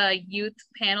host a youth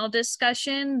panel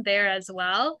discussion there as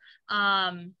well.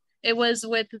 It was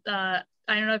with, I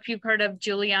don't know if you've heard of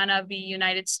Juliana v.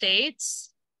 United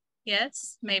States.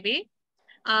 Yes, maybe.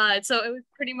 So it was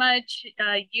pretty much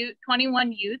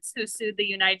 21 youths who sued the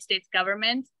United States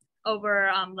government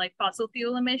over like fossil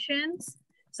fuel emissions.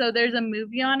 So there's a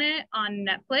movie on it on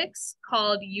Netflix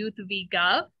called Youth v.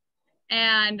 Gov.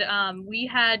 And we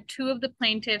had two of the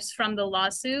plaintiffs from the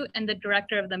lawsuit and the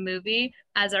director of the movie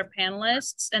as our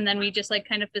panelists. And then we just like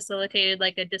kind of facilitated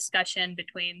like a discussion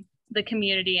between the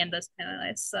community and those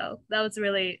panelists. So that was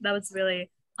really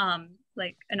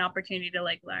like an opportunity to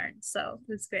like learn. So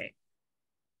it was great.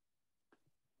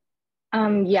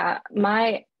 Yeah,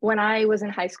 when I was in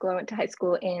high school, I went to high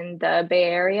school in the Bay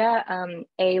Area.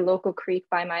 A local creek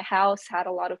by my house had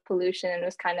a lot of pollution and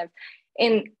was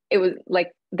it was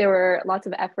like there were lots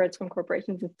of efforts from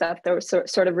corporations and stuff that were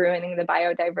sort of ruining the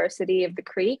biodiversity of the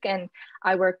creek. And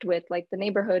I worked with like the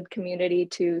neighborhood community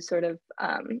to sort of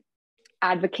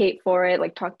advocate for it,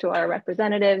 like talk to our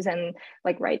representatives and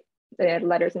like write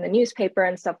letters in the newspaper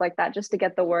and stuff like that, just to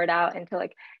get the word out and to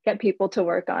like get people to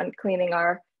work on cleaning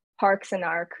our parks in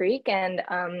our creek. And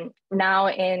now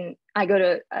I go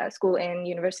to school in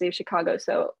University of Chicago.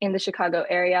 So in the Chicago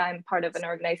area, I'm part of an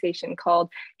organization called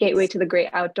Gateway to the Great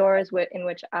Outdoors, in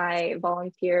which I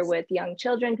volunteer with young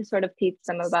children to sort of teach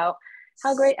them about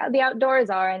how great the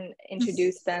outdoors are and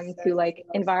introduce them to like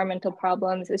environmental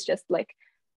problems. It's just like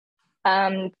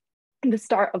the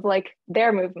start of like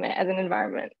their movement as an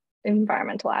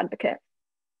environmental advocate.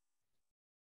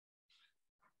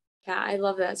 Yeah, I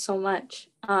love that so much.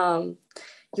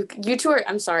 You two are,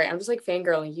 I'm sorry, I'm just like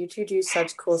fangirling. You two do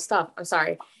such cool stuff. I'm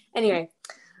sorry. Anyway,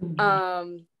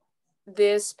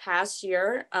 this past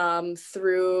year,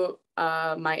 through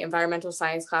my environmental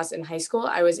science class in high school,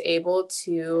 I was able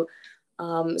to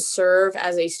serve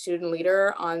as a student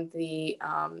leader on the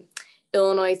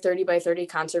Illinois 30 by 30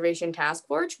 Conservation Task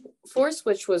Force,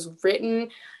 which was written,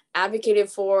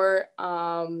 advocated for,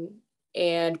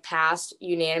 and passed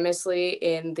unanimously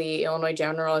in the Illinois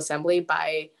General Assembly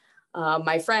by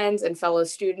my friends and fellow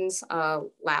students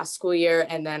last school year.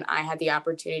 And then I had the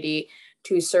opportunity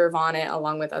to serve on it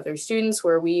along with other students,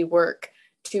 where we work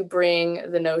to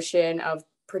bring the notion of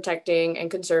protecting and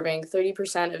conserving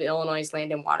 30% of Illinois'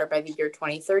 land and water by the year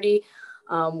 2030,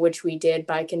 which we did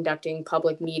by conducting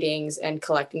public meetings and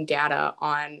collecting data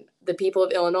on the people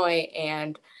of Illinois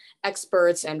and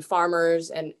experts and farmers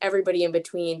and everybody in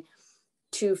between,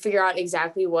 to figure out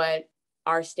exactly what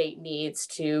our state needs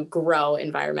to grow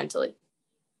environmentally.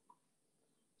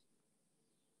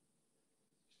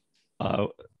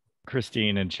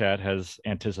 Christine in chat has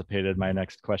anticipated my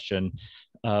next question,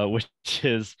 which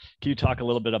is, can you talk a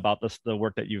little bit about the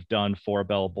work that you've done for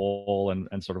Bell Bowl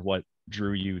and sort of what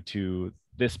drew you to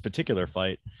this particular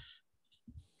fight?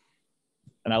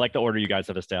 And I like the order you guys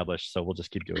have established, so we'll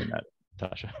just keep doing that,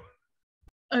 Tasha.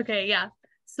 Okay, yeah.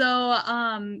 So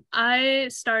I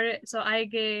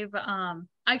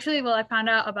found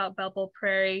out about Belleville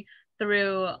Prairie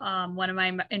through one of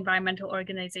my environmental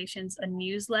organizations a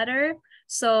newsletter.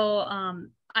 So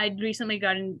I'd recently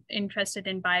gotten interested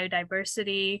in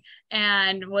biodiversity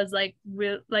and was like,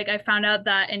 I found out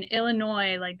that in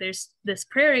Illinois, like there's this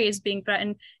prairie is being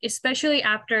threatened, especially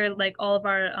after like all of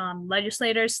our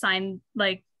legislators signed,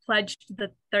 like pledged the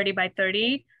 30 by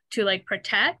 30 to like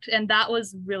protect. And that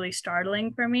was really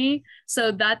startling for me.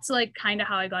 So that's like kind of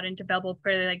how I got into Belleville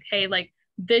Prairie, like, hey, like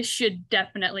this should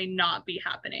definitely not be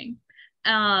happening.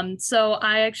 So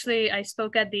I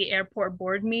spoke at the airport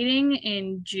board meeting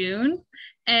in June.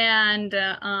 And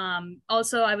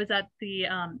also I was at the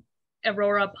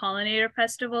Aurora Pollinator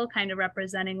Festival, kind of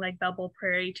representing like Belleville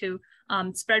Prairie to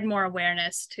spread more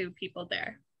awareness to people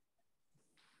there.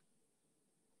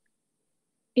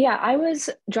 Yeah, I was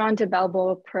drawn to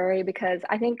Belleville Prairie because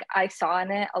I think I saw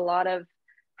in it a lot of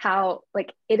how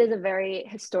like it is a very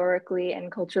historically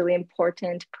and culturally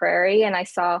important prairie. And I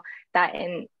saw that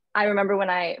I remember when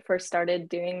I first started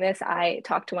doing this, I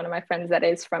talked to one of my friends that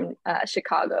is from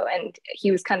Chicago, and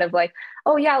he was kind of like,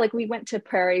 oh yeah, like we went to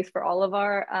prairies for all of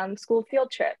our school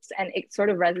field trips. And it sort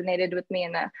of resonated with me.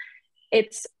 And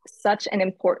it's such an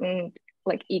important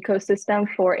like ecosystem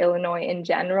for Illinois in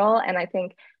general. And I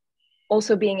think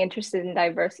also being interested in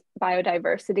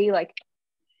biodiversity, like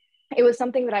it was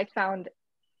something that I found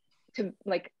to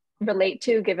like relate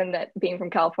to, given that being from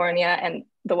California and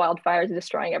the wildfires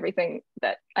destroying everything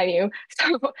that I knew.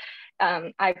 So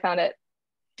I found it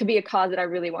to be a cause that I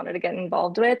really wanted to get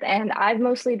involved with. And I've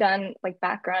mostly done like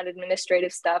background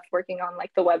administrative stuff, working on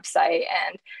like the website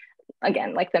and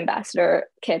again, like the ambassador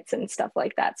kits and stuff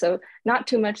like that. So not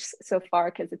too much so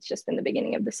far because it's just been the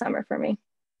beginning of the summer for me.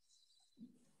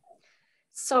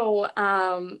 So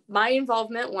my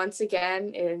involvement, once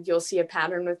again, and you'll see a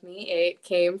pattern with me, it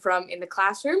came from in the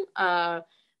classroom.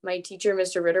 My teacher,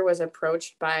 Mr. Ritter, was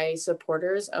approached by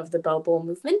supporters of the Belleville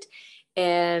movement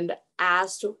and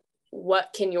asked,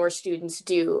 what can your students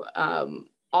do?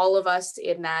 All of us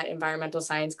in that environmental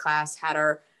science class had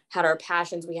our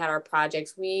passions, we had our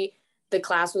projects. The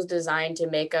class was designed to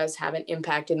make us have an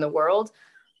impact in the world.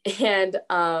 And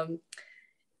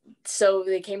so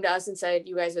they came to us and said,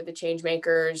 you guys are the change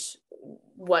makers.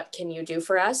 What can you do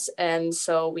for us? And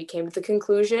so we came to the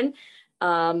conclusion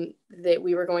that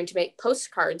we were going to make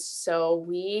postcards. So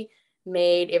we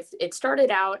made, if it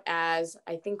started out as,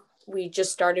 I think we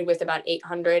just started with about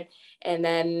 800. And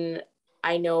then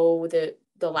I know that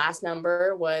the last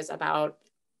number was about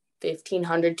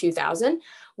 1,500, 2,000.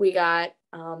 We got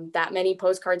that many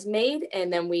postcards made.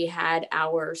 And then we had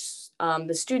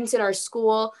the students in our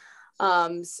school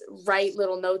write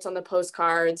little notes on the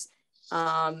postcards,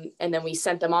 and then we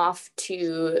sent them off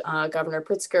to Governor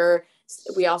Pritzker.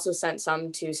 We also sent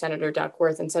some to Senator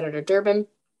Duckworth and Senator Durbin.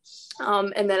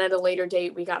 And then at a later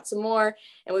date, we got some more,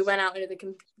 and we went out into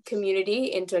the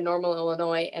community, into Normal,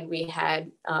 Illinois, and we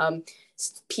had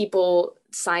people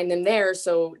sign them there.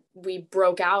 So we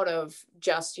broke out of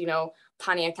just,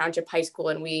 Pontiac Township High School,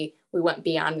 and we went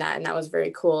beyond that, and that was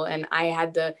very cool. And I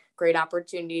had the great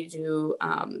opportunity to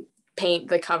paint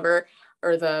the cover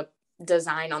or the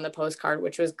design on the postcard,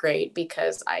 which was great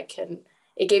because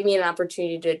it gave me an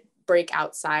opportunity to break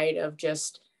outside of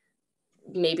just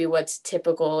maybe what's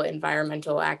typical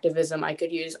environmental activism. I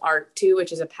could use art too,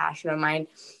 which is a passion of mine.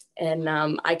 And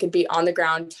I could be on the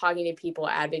ground talking to people,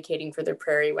 advocating for their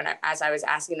prairie as I was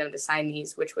asking them to sign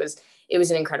these, it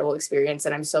was an incredible experience.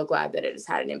 And I'm so glad that it has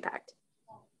had an impact.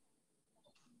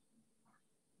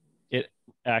 It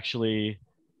actually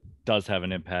does have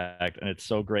an impact, and it's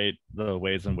so great the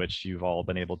ways in which you've all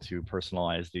been able to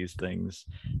personalize these things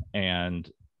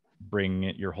and bring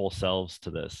your whole selves to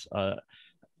this.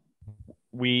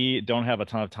 We don't have a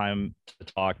ton of time to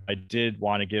talk. I did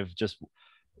want to give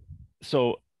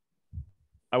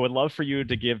I would love for you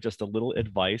to give just a little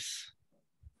advice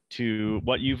to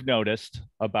what you've noticed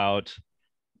about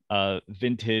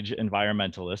vintage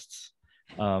environmentalists.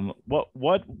 What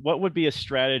would be a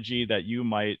strategy that you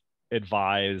might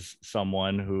advise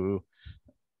someone who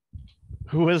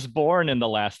was born in the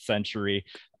last century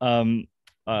about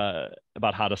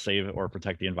how to save or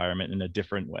protect the environment in a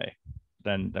different way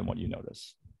than what you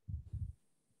notice?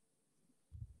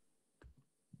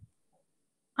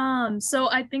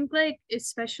 So I think like,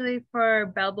 especially for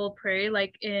Belleville Prairie,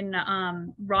 like in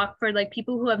Rockford, like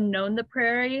people who have known the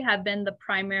prairie have been the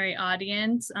primary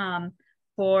audience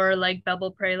for like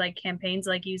Belleville Prairie like campaigns,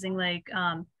 like using like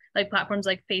platforms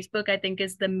like Facebook, I think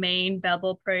is the main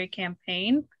Belleville Prairie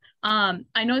campaign.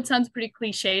 I know it sounds pretty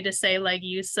cliche to say like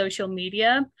use social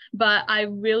media, but I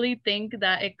really think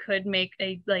that it could make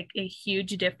a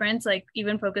huge difference, like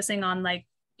even focusing on like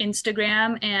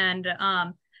Instagram and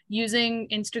using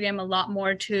Instagram a lot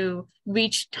more to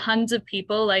reach tons of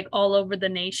people like all over the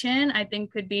nation, I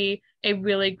think could be a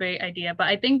really great idea. But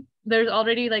I think there's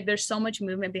already like there's so much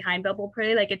movement behind Bubble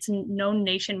Prairie, like it's known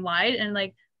nationwide, and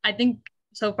like I think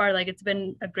so far like it's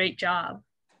been a great job.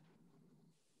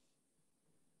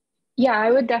 Yeah, I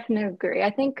would definitely agree.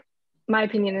 I think my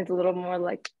opinion is a little more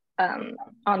like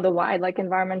on the wide like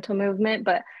environmental movement,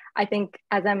 but I think,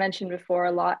 as I mentioned before,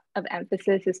 a lot of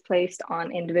emphasis is placed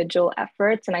on individual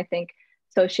efforts, and I think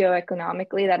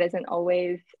socioeconomically that isn't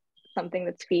always something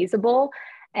that's feasible.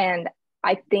 And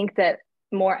I think that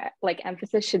more like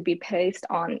emphasis should be placed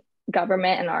on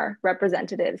government and our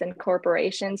representatives and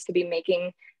corporations to be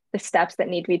making the steps that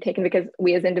need to be taken, because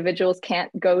we as individuals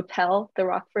can't go tell the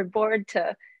Rockford board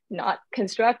to not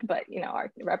construct, but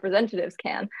our representatives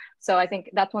can. So I think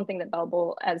that's one thing that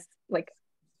Bubble as like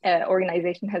an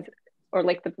organization has, or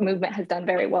like the movement has done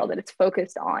very well, that it's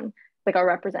focused on like our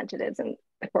representatives and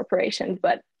the corporations.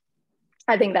 But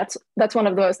I think that's one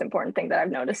of the most important things that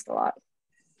I've noticed a lot.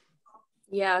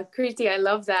 Yeah, Kriti, I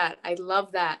love that. I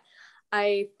love that.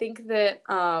 I think that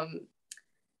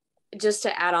just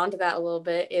to add on to that a little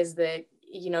bit is that,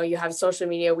 you have social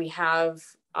media, we have,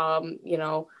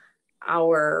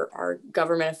 our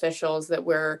government officials that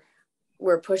we're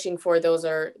pushing for. Those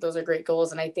are great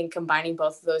goals. And I think combining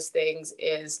both of those things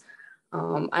is,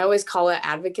 I always call it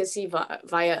advocacy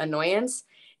via annoyance,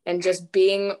 and just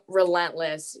being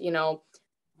relentless,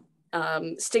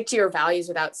 stick to your values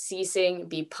without ceasing,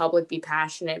 be public, be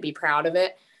passionate, be proud of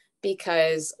it,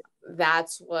 because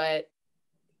that's what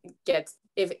gets,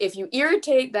 if you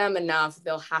irritate them enough,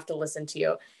 they'll have to listen to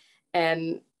you.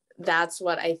 And that's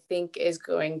what I think is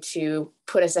going to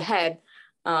put us ahead,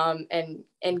 and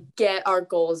get our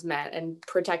goals met and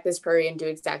protect this prairie and do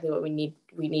exactly what we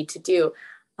need to do,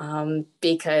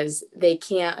 because they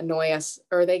can't annoy us,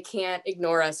 or they can't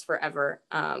ignore us forever.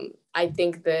 I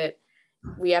think that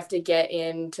we have to get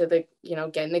into get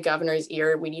in the governor's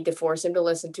ear. We need to force him to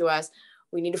listen to us.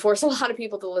 We need to force a lot of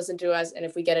people to listen to us. And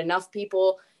if we get enough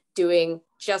people doing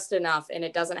just enough, and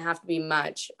it doesn't have to be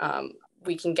much,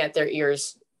 we can get their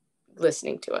ears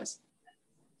listening to us.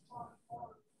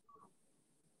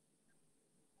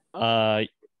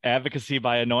 Advocacy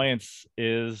by annoyance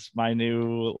is my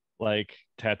new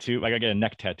tattoo. Like I get a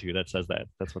neck tattoo that says that.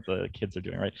 That's what the kids are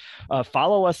doing, right?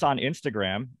 Follow us on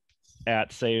Instagram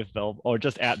at Save Bell, or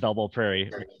just at Bubble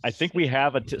Prairie. I think we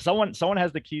have someone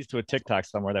has the keys to a TikTok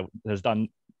somewhere that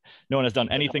no one has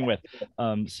done anything with.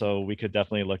 So we could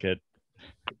definitely look at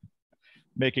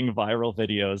making viral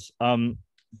videos.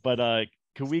 But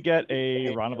could we get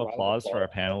a round of applause for our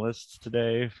panelists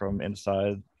today from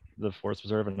inside the Forest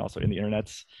Reserve and also in the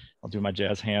internets? I'll do my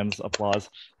jazz hands applause.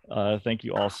 Thank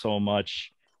you all so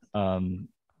much.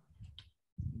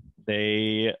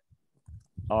 They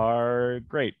are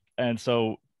great. And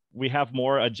so we have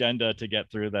more agenda to get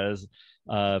through that is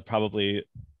probably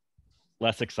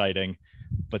less exciting,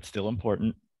 but still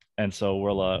important. And so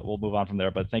we'll move on from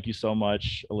there. But thank you so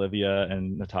much, Olivia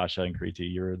and Natasha and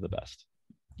Kriti. You're the best,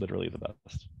 literally the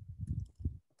best.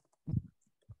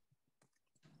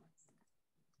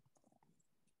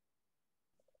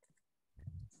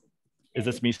 Is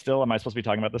this me still? Am I supposed to be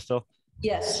talking about this still?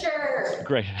 Yes. Sure.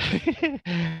 Great.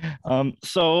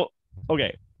 So,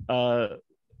 okay.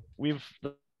 We've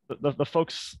the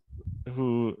folks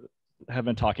who have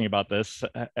been talking about this,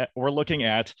 we're looking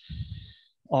at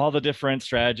all the different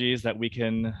strategies that we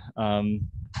can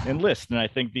enlist. And I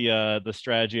think the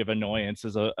strategy of annoyance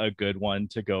is a good one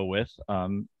to go with.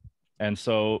 And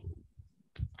so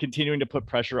continuing to put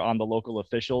pressure on the local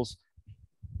officials,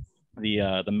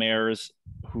 the mayors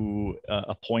who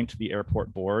appoint the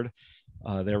airport board,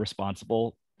 they're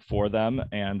responsible for them,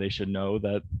 and they should know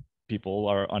that people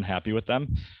are unhappy with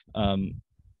them.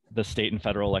 The state and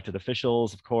federal elected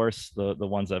officials, of course, the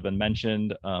ones that have been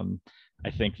mentioned.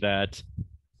 I think that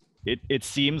it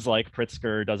seems like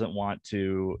Pritzker doesn't want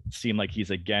to seem like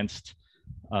he's against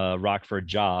Rockford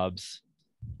jobs.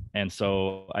 And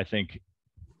so I think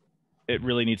it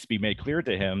really needs to be made clear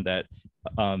to him that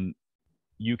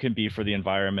you can be for the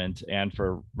environment and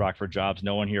for Rockford jobs.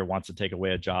 No one here wants to take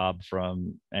away a job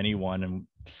from anyone.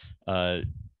 And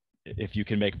if you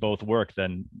can make both work,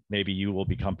 then maybe you will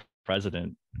become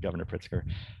president, Governor Pritzker.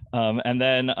 And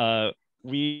then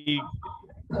we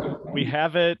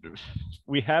have it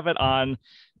on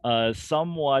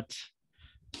somewhat.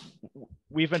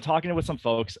 We've been talking with some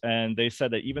folks, and they said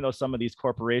that even though some of these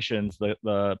corporations,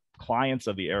 the clients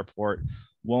of the airport,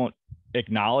 won't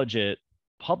acknowledge it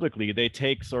publicly, they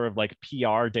take sort of like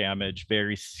PR damage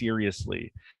very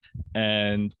seriously.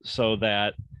 And so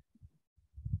that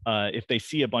if they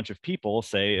see a bunch of people,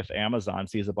 say if Amazon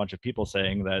sees a bunch of people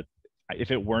saying that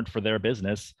if it weren't for their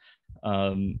business,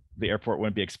 the airport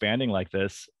wouldn't be expanding like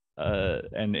this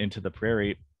and into the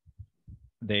Prairie,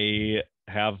 they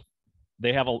have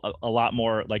a lot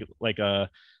more, like our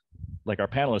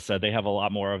panelists said, they have a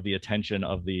lot more of the attention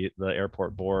of the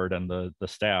airport board and the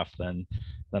staff than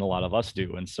a lot of us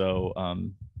do. And so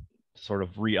sort of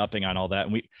re-upping on all that.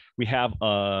 And we have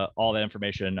all that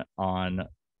information on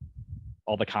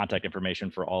all the contact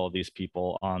information for all of these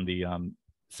people on the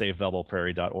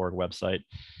savebellevilleprairie.org website.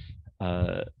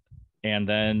 And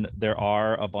then there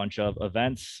are a bunch of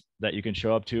events that you can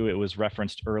show up to. It was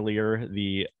referenced earlier,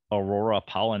 the Aurora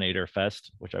Pollinator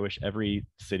Fest, which I wish every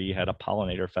city had a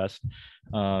Pollinator Fest.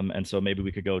 And so maybe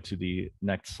we could go to the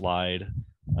next slide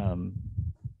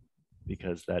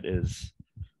because that is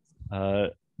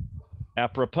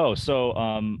apropos.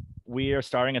 So we are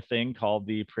starting a thing called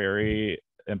the Prairie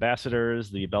Ambassadors,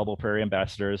 the Belleville Prairie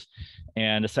Ambassadors.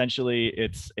 And essentially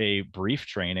it's a brief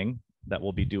training that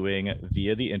we'll be doing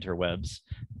via the interwebs,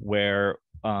 where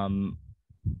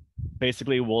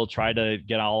basically we'll try to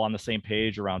get all on the same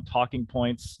page around talking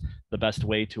points, the best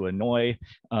way to annoy.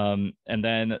 And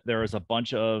then there is a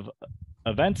bunch of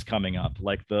events coming up,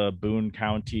 like the Boone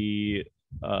County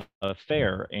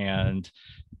Fair and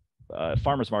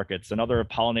farmers markets and other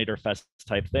pollinator fest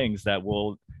type things that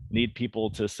will need people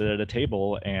to sit at a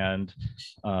table and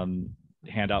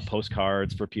hand out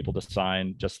postcards for people to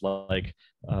sign, just like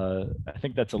I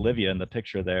think that's Olivia in the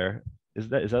picture there. Is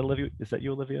that Olivia? Is that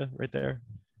you, Olivia, right there?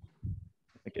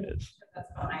 I think it is.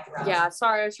 Yeah,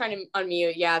 sorry, I was trying to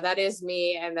unmute. Yeah, that is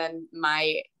me. And then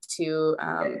my two,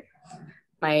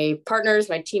 my partners,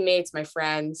 my teammates, my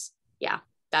friends. Yeah,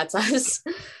 that's us.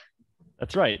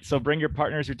 That's right. So bring your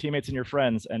partners, your teammates, and your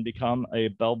friends and become a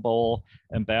Bell Bowl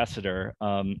ambassador.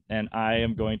 And I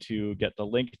am going to get the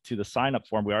link to the sign up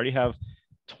form. We already have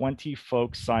 20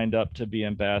 folks signed up to be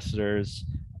ambassadors.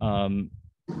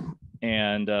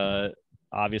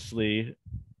 Obviously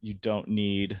you don't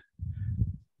need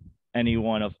any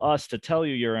one of us to tell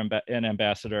you you're an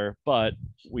ambassador, but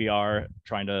we are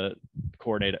trying to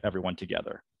coordinate everyone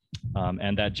together.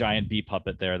 And that giant bee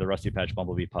puppet there, the Rusty Patch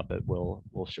Bumblebee puppet, will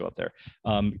show up there.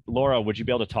 Laura, would you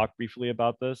be able to talk briefly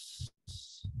about this?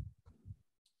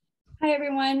 Hi,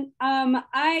 everyone.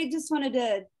 I just wanted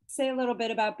to say a little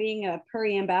bit about being a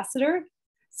Prairie ambassador.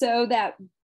 So that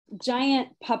giant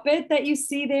puppet that you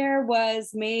see there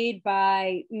was made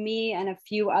by me and a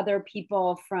few other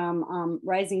people from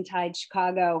Rising Tide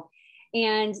Chicago.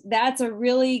 And that's a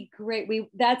really great,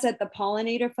 that's at the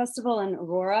Pollinator Festival in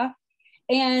Aurora.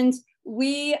 And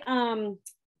we,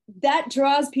 that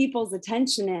draws people's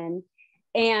attention in,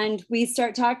 and we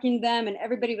start talking to them, and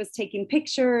everybody was taking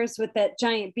pictures with that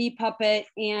giant bee puppet.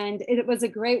 And it was a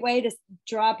great way to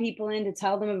draw people in, to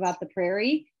tell them about the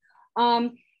Prairie.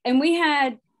 And we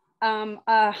had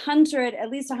at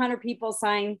least 100 people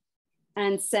sign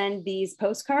and send these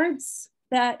postcards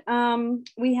that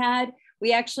we had.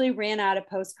 We actually ran out of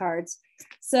postcards.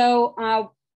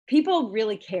 So people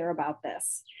really care about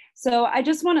this. So I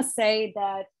just want to say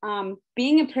that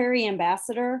being a Prairie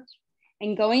ambassador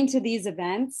and going to these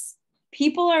events,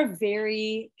 people are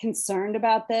very concerned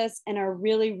about this and are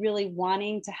really, really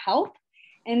wanting to help.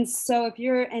 And so if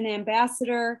you're an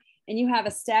ambassador and you have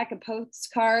a stack of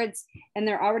postcards and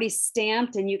they're already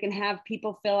stamped and you can have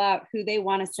people fill out who they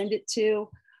want to send it to,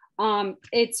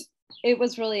 it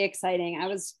was really exciting.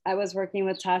 I was working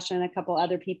with Tasha and a couple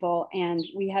other people, and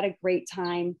we had a great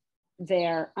time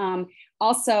there.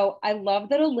 Also, I love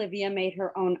that Olivia made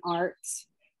her own art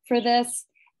for this.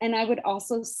 And I would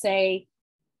also say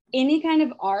any kind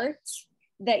of art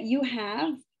that you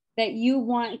have that you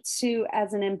want to,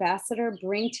 as an ambassador,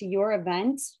 bring to your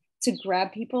event to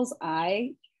grab people's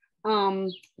eye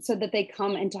so that they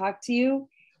come and talk to you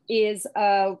is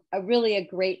really a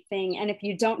great thing. And if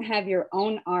you don't have your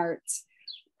own art,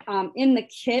 in the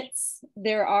kits,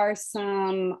 there are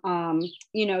some,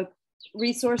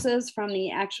 resources from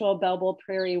the actual Belleville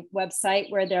Prairie website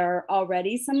where there are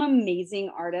already some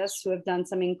amazing artists who have done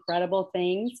some incredible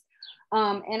things.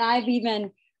 And I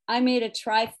made a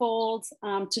trifold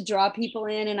to draw people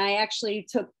in, and I actually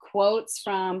took quotes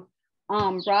from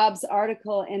Rob's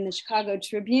article in the Chicago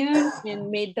Tribune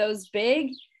and made those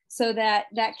big so that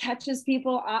catches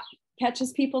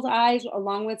people's eyes,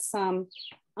 along with some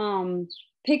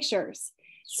pictures.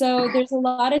 So there's a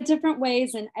lot of different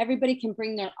ways, and everybody can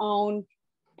bring their own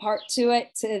part to it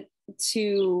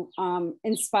to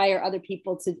inspire other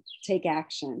people to take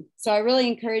action. So I really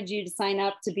encourage you to sign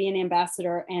up to be an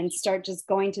ambassador and start just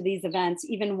going to these events,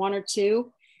 even one or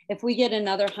two. If we get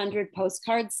another 100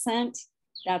 postcards sent,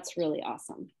 that's really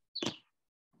awesome.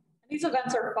 These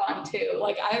events are fun too.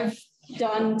 Like I've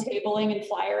done tabling and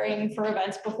flyering for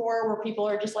events before where people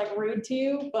are just like rude to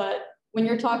you, but when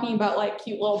you're talking about like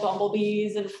cute little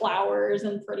bumblebees and flowers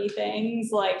and pretty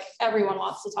things, like everyone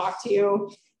wants to talk to you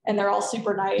and they're all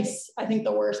super nice. I think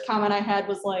the worst comment I had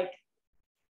was like,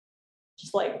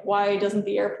 just like, why doesn't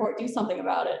the airport do something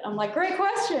about it? I'm like, great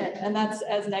question. And that's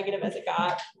as negative as it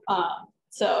got.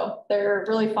 So they're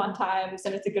really fun times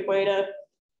and it's a good way to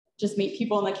just meet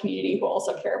people in the community who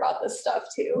also care about this stuff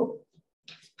too.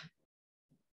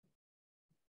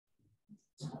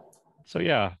 So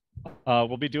yeah,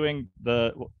 we'll do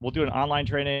an online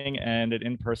training and an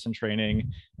in-person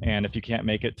training. And if you can't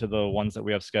make it to the ones that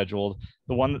we have scheduled,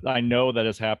 the one that I know that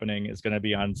is happening is going to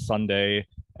be on Sunday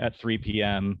at 3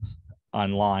 p.m.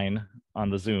 online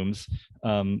on the Zooms.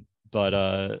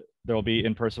 But there will be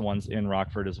in-person ones in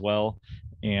Rockford as well.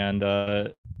 And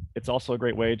it's also a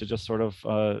great way to just sort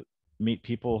of meet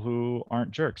people who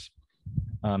aren't jerks,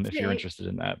 if you're interested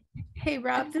in that. Hey,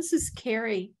 Rob, this is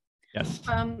Carrie. Yes.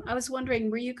 I was wondering,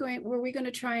 were we going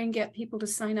to try and get people to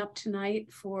sign up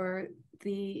tonight for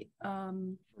the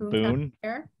Boone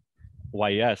Fair? Why,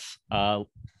 yes.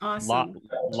 Awesome.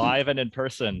 Live and in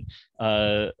person.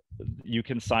 You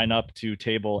can sign up to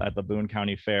table at the Boone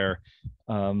County Fair,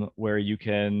 where you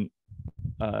can,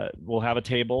 we'll have a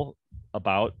table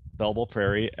about Belleville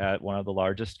Prairie at one of the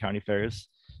largest county fairs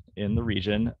in the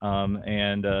region.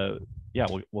 Yeah,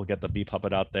 we'll get the bee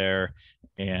puppet out there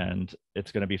and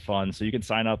it's going to be fun. So you can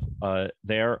sign up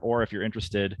there, or if you're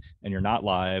interested and you're not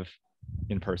live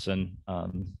in person,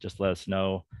 just let us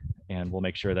know and we'll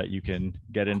make sure that you can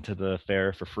get into the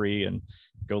fair for free and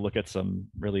go look at some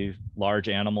really large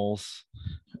animals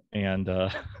and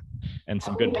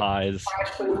some good pies.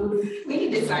 We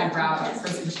need to sign Rob for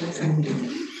some shifts.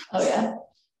 Oh yeah.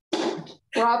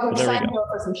 Rob would sign up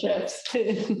for some shifts.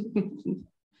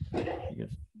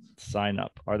 Sign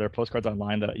up. Are there postcards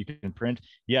online that you can print?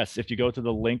 Yes, if you go to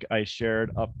the link I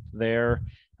shared up there,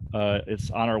 it's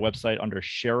on our website under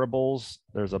shareables.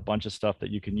 There's a bunch of stuff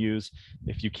that you can use.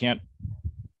 If you can't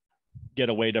get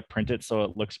a way to print it so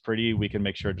it looks pretty, we can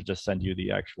make sure to just send you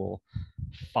the actual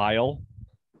file.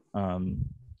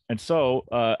 And so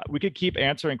we could keep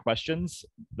answering questions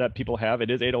that people have. It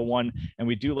is 8:01, and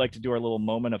we do like to do our little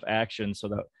moment of action so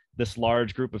that this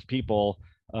large group of people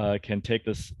can take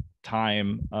this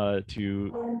time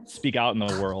to speak out in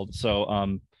the world.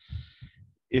 So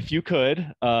if you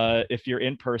could, if you're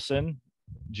in person,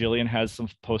 Jillian has some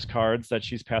postcards that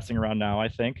she's passing around now, I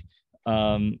think.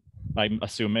 I'm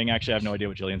assuming, actually, I have no idea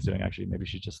what Jillian's doing. Actually, maybe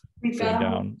she's just We've got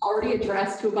them already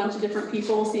addressed to a bunch of different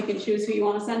people. So you can choose who you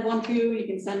want to send one to. You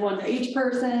can send one to each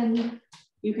person.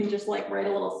 You can just like write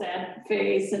a little sad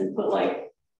face and put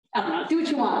like, I don't know, do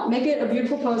what you want. Make it a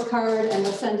beautiful postcard and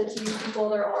we'll send it to you people.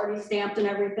 They're already stamped and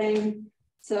everything.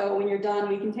 So when you're done,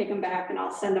 we can take them back and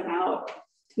I'll send them out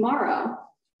tomorrow.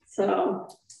 So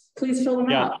please fill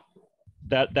them out.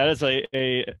 That is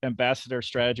a ambassador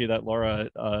strategy that Laura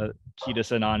keyed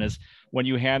us in on, is when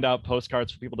you hand out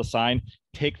postcards for people to sign,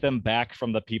 take them back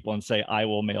from the people and say, I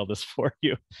will mail this for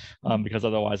you, because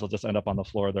otherwise they'll just end up on the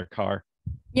floor of their car.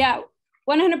 Yeah,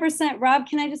 100%. Rob,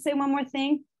 can I just say one more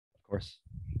thing? Of course.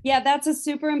 Yeah, that's a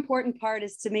super important part,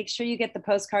 is to make sure you get the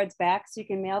postcards back so you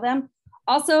can mail them.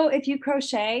 Also, if you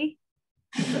crochet,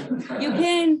 you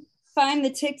can find the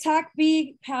TikTok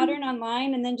bee pattern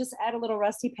online and then just add a little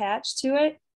rusty patch to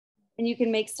it. And you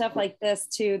can make stuff like this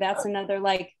too. That's another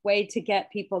like way to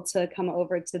get people to come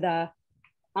over to the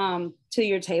to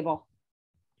your table.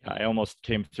 I almost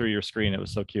came through your screen. It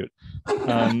was so cute.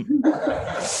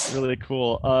 Really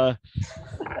cool.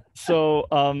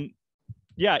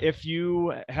 Yeah, if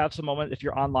you have some moment, if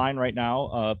you're online right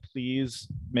now, please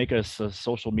make us a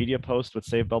social media post with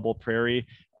Save Belleville Prairie.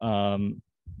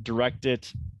 Direct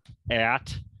it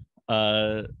at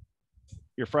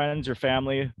your friends, your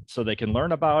family, so they can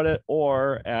learn about it,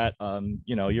 or at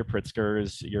your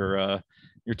Pritzkers, your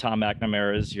Tom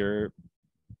McNamara's, your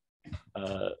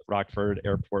Rockford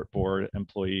Airport Board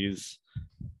employees.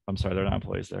 I'm sorry, they're not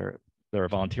employees. They're a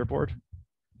volunteer board.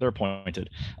 They're appointed,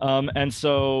 and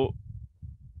so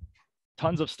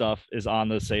tons of stuff is on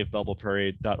the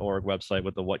SaveBellevillePrairie.org website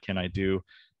with the "What can I do"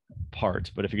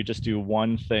 part. But if you could just do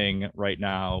one thing right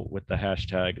now with the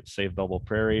hashtag Save Belleville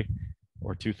Prairie,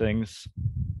 or two things,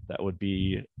 that would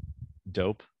be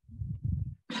dope.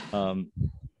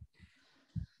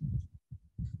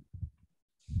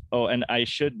 Oh, and I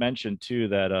should mention too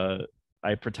that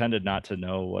I pretended not to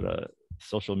know what a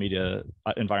social media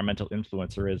environmental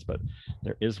influencer is, but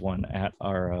there is one at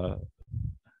our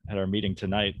meeting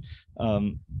tonight.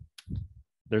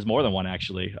 There's more than one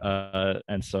actually,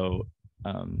 and so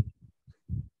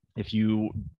if you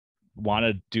want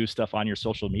to do stuff on your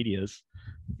social medias,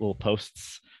 little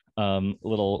posts,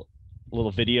 little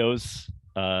videos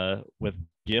with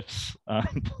GIFs,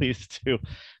 please do.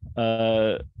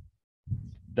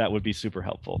 That would be super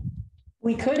helpful.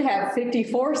 We could have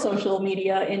 54 social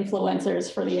media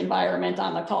influencers for the environment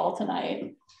on the call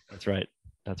tonight. That's right.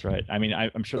 That's right. I mean,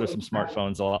 I'm sure there's some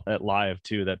smartphones at live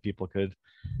too that people could.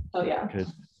 Oh yeah.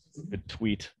 Could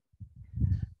tweet.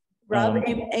 Rob,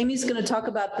 Amy's going to talk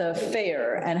about the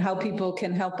fair and how people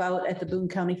can help out at the Boone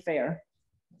County Fair.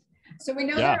 So we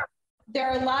know there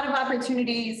are a lot of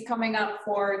opportunities coming up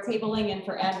for tabling and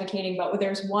for advocating, but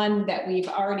there's one that we've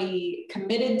already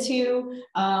committed to,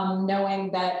 knowing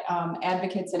that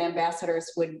advocates and ambassadors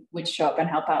would show up and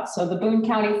help out. So the Boone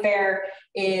County Fair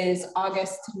is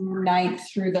August 9th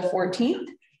through the 14th.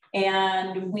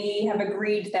 And we have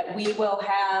agreed that we will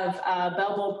have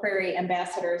Belleville Prairie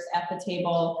ambassadors at the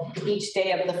table each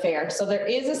day of the fair. So there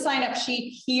is a sign-up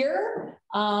sheet here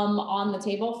on the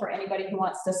table for anybody who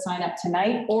wants to sign up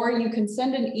tonight, or you can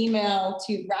send an email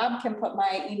to, Rob can put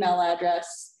my email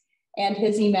address and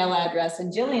his email address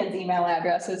and Jillian's email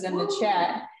address is in the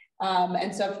chat.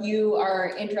 And so if you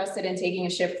are interested in taking a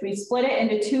shift, we split it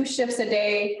into 2 shifts a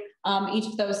day. Each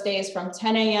of those days from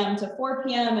 10 a.m. to 4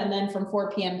 p.m. and then from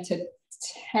 4 p.m. to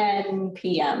 10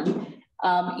 p.m.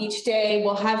 Each day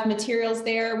we'll have materials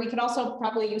there. We could also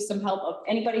probably use some help of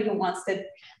anybody who wants to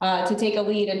take a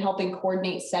lead in helping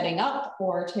coordinate setting up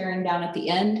or tearing down at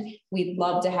the end. We'd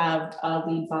love to have a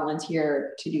lead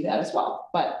volunteer to do that as well.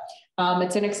 But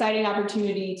it's an exciting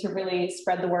opportunity to really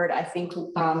spread the word, I think,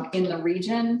 in the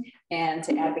region and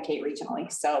to advocate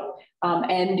regionally. So,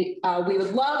 we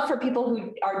would love for people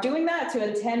who are doing that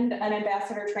to attend an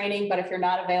ambassador training, but if you're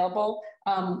not available,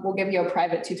 we'll give you a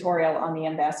private tutorial on the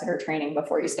ambassador training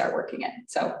before you start working it.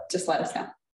 So just let us know.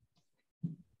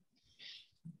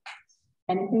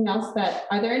 Anything else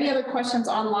are there any other questions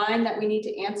online that we need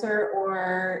to answer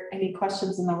or any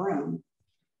questions in the room?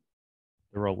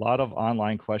 There were a lot of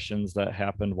online questions that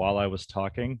happened while I was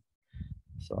talking.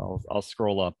 So I'll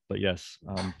scroll up, but yes,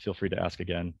 feel free to ask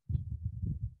again.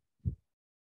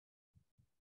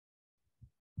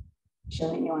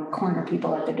 Shirley, you want to corner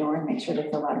people at the door and make sure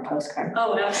they fill out a postcard?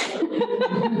 Oh,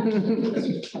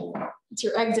 absolutely. It's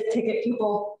your exit ticket,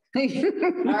 people. All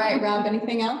right, Rob,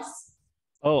 anything else?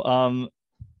 Oh,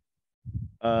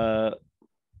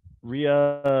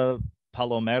 Ria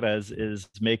Palomares is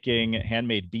making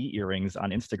handmade bee earrings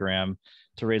on Instagram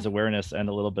to raise awareness and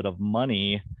a little bit of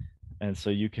money. And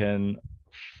so you can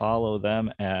follow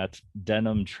them at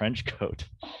Denim Trenchcoat,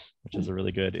 which is a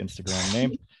really good Instagram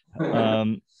name.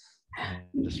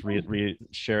 Just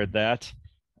shared that.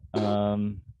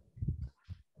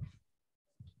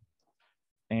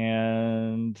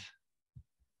 And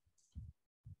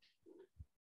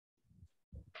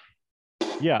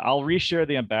yeah, I'll reshare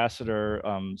the ambassador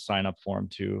sign up form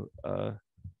too.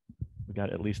 We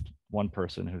got at least one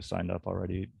person who signed up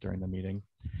already during the meeting.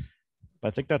 But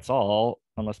I think that's all,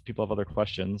 unless people have other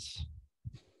questions.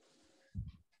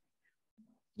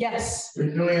 Yes. Are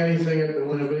you doing anything at the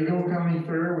Winnebago County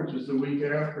Fair, which is the week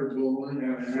after Bowling,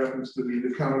 and it happens to be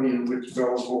the county in which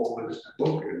Belleville is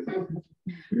located?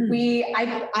 We'll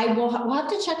have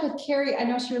to check with Carrie. I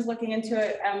know she was looking into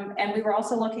it, and we were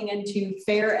also looking into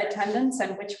fair attendance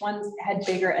and which ones had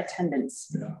bigger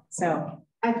attendance. Yeah. So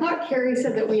I thought Carrie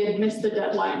said that we had missed the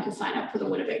deadline to sign up for the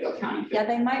Winnebago County Fair. Yeah,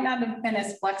 they might not have been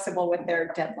as flexible with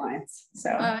their deadlines. So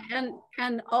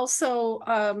and also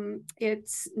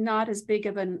it's not as big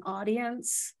of an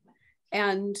audience,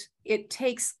 and it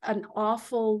takes an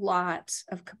awful lot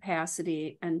of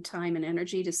capacity and time and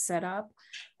energy to set up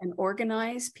and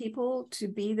organize people to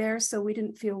be there. So we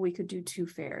didn't feel we could do 2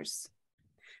 fairs.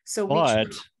 So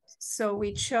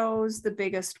we chose the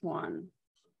biggest one.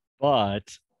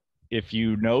 But if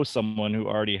you know someone who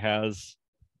already has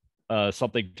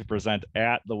something to present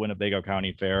at the Winnebago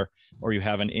County Fair, or you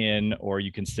have an inn, or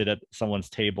you can sit at someone's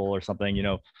table or something, you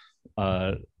know,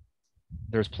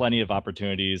 there's plenty of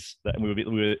opportunities that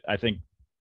I think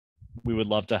we would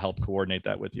love to help coordinate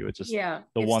that with you. It's just the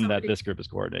one that this group is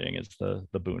coordinating is the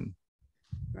Boone.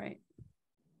 Right.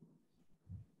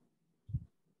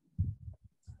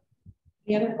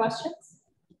 Any other questions?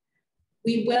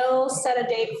 We will set a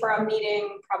date for a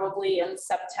meeting probably in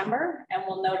September, and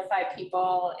we'll notify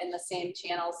people in the same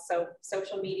channels. So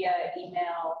social media,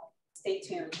 email, stay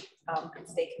tuned and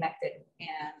stay connected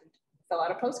and fill out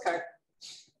a postcard.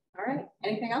 All right,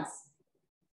 anything else?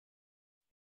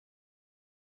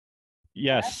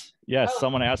 Yes,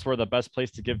 someone asked where the best place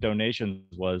to give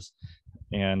donations was.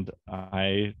 And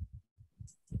I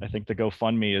think the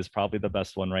GoFundMe is probably the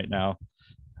best one right now.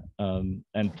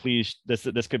 And please,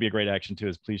 this could be a great action too,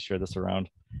 is please share this around.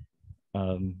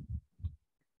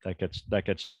 That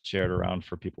gets shared around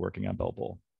for people working on Bell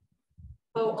Bowl.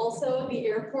 Oh, also the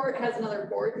airport has another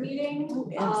board meeting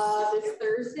this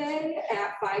Thursday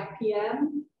at 5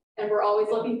 p.m. And we're always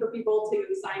looking for people to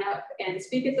sign up and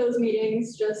speak at those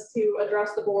meetings, just to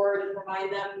address the board and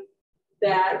remind them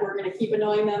that we're going to keep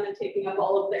annoying them and taking up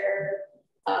all of their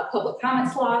public comment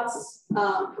slots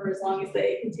for as long as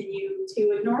they continue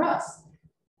to ignore us.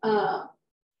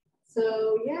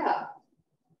 So yeah,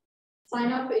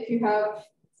 sign up if you have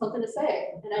something to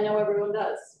say, and I know everyone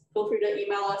does. Feel free to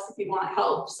email us if you want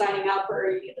help signing up, or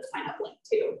you get the sign up link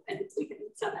too, and we can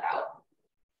send that out.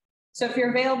 So if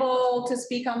you're available to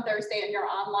speak on Thursday and you're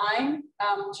online,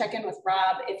 check in with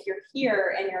Rob. If you're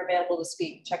here and you're available to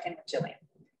speak, check in with Jillian.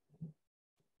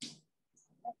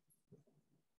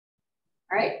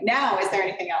 All right, now, is there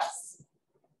anything else?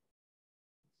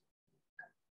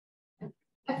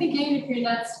 I think even if you're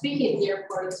not speaking at the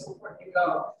airport, it's important to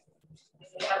go.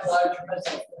 They have large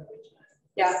presence.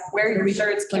 Yeah, wear your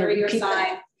shirts, carry your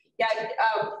sign. Yeah,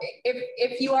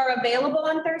 if you are available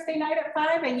on Thursday night at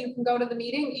 5 and you can go to the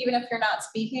meeting, even if you're not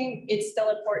speaking, it's still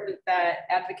important that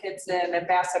advocates and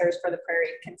ambassadors for the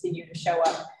Prairie continue to show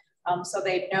up, so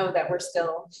they know that we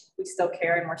still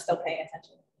care and we're still paying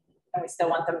attention, and we still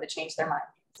want them to change their mind.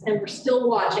 And we're still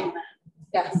watching them.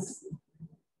 Yes.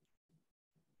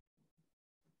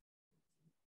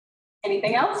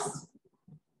 Anything else?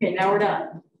 Okay, now we're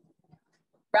done.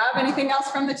 Rob, anything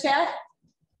else from the chat?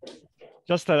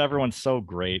 Just that everyone's so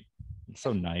great,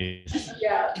 so nice.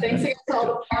 Yeah, thanks again to all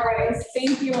the Prairies.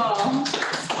 Thank you all.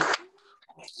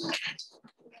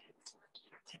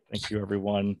 Thank you,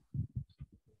 everyone.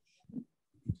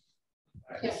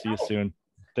 See you soon.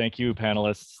 Thank you,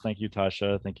 panelists. Thank you,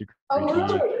 Tasha. Thank you,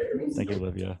 Preeti. Thank you,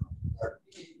 Olivia.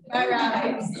 Bye,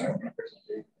 Rob.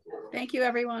 Thank you,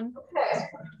 everyone.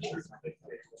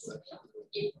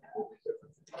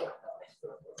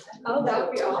 Oh, that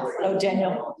would be awesome. Oh,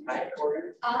 Daniel. I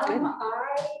am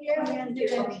going to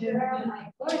share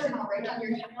my folder and I'll write down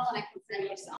your email and I can send you some.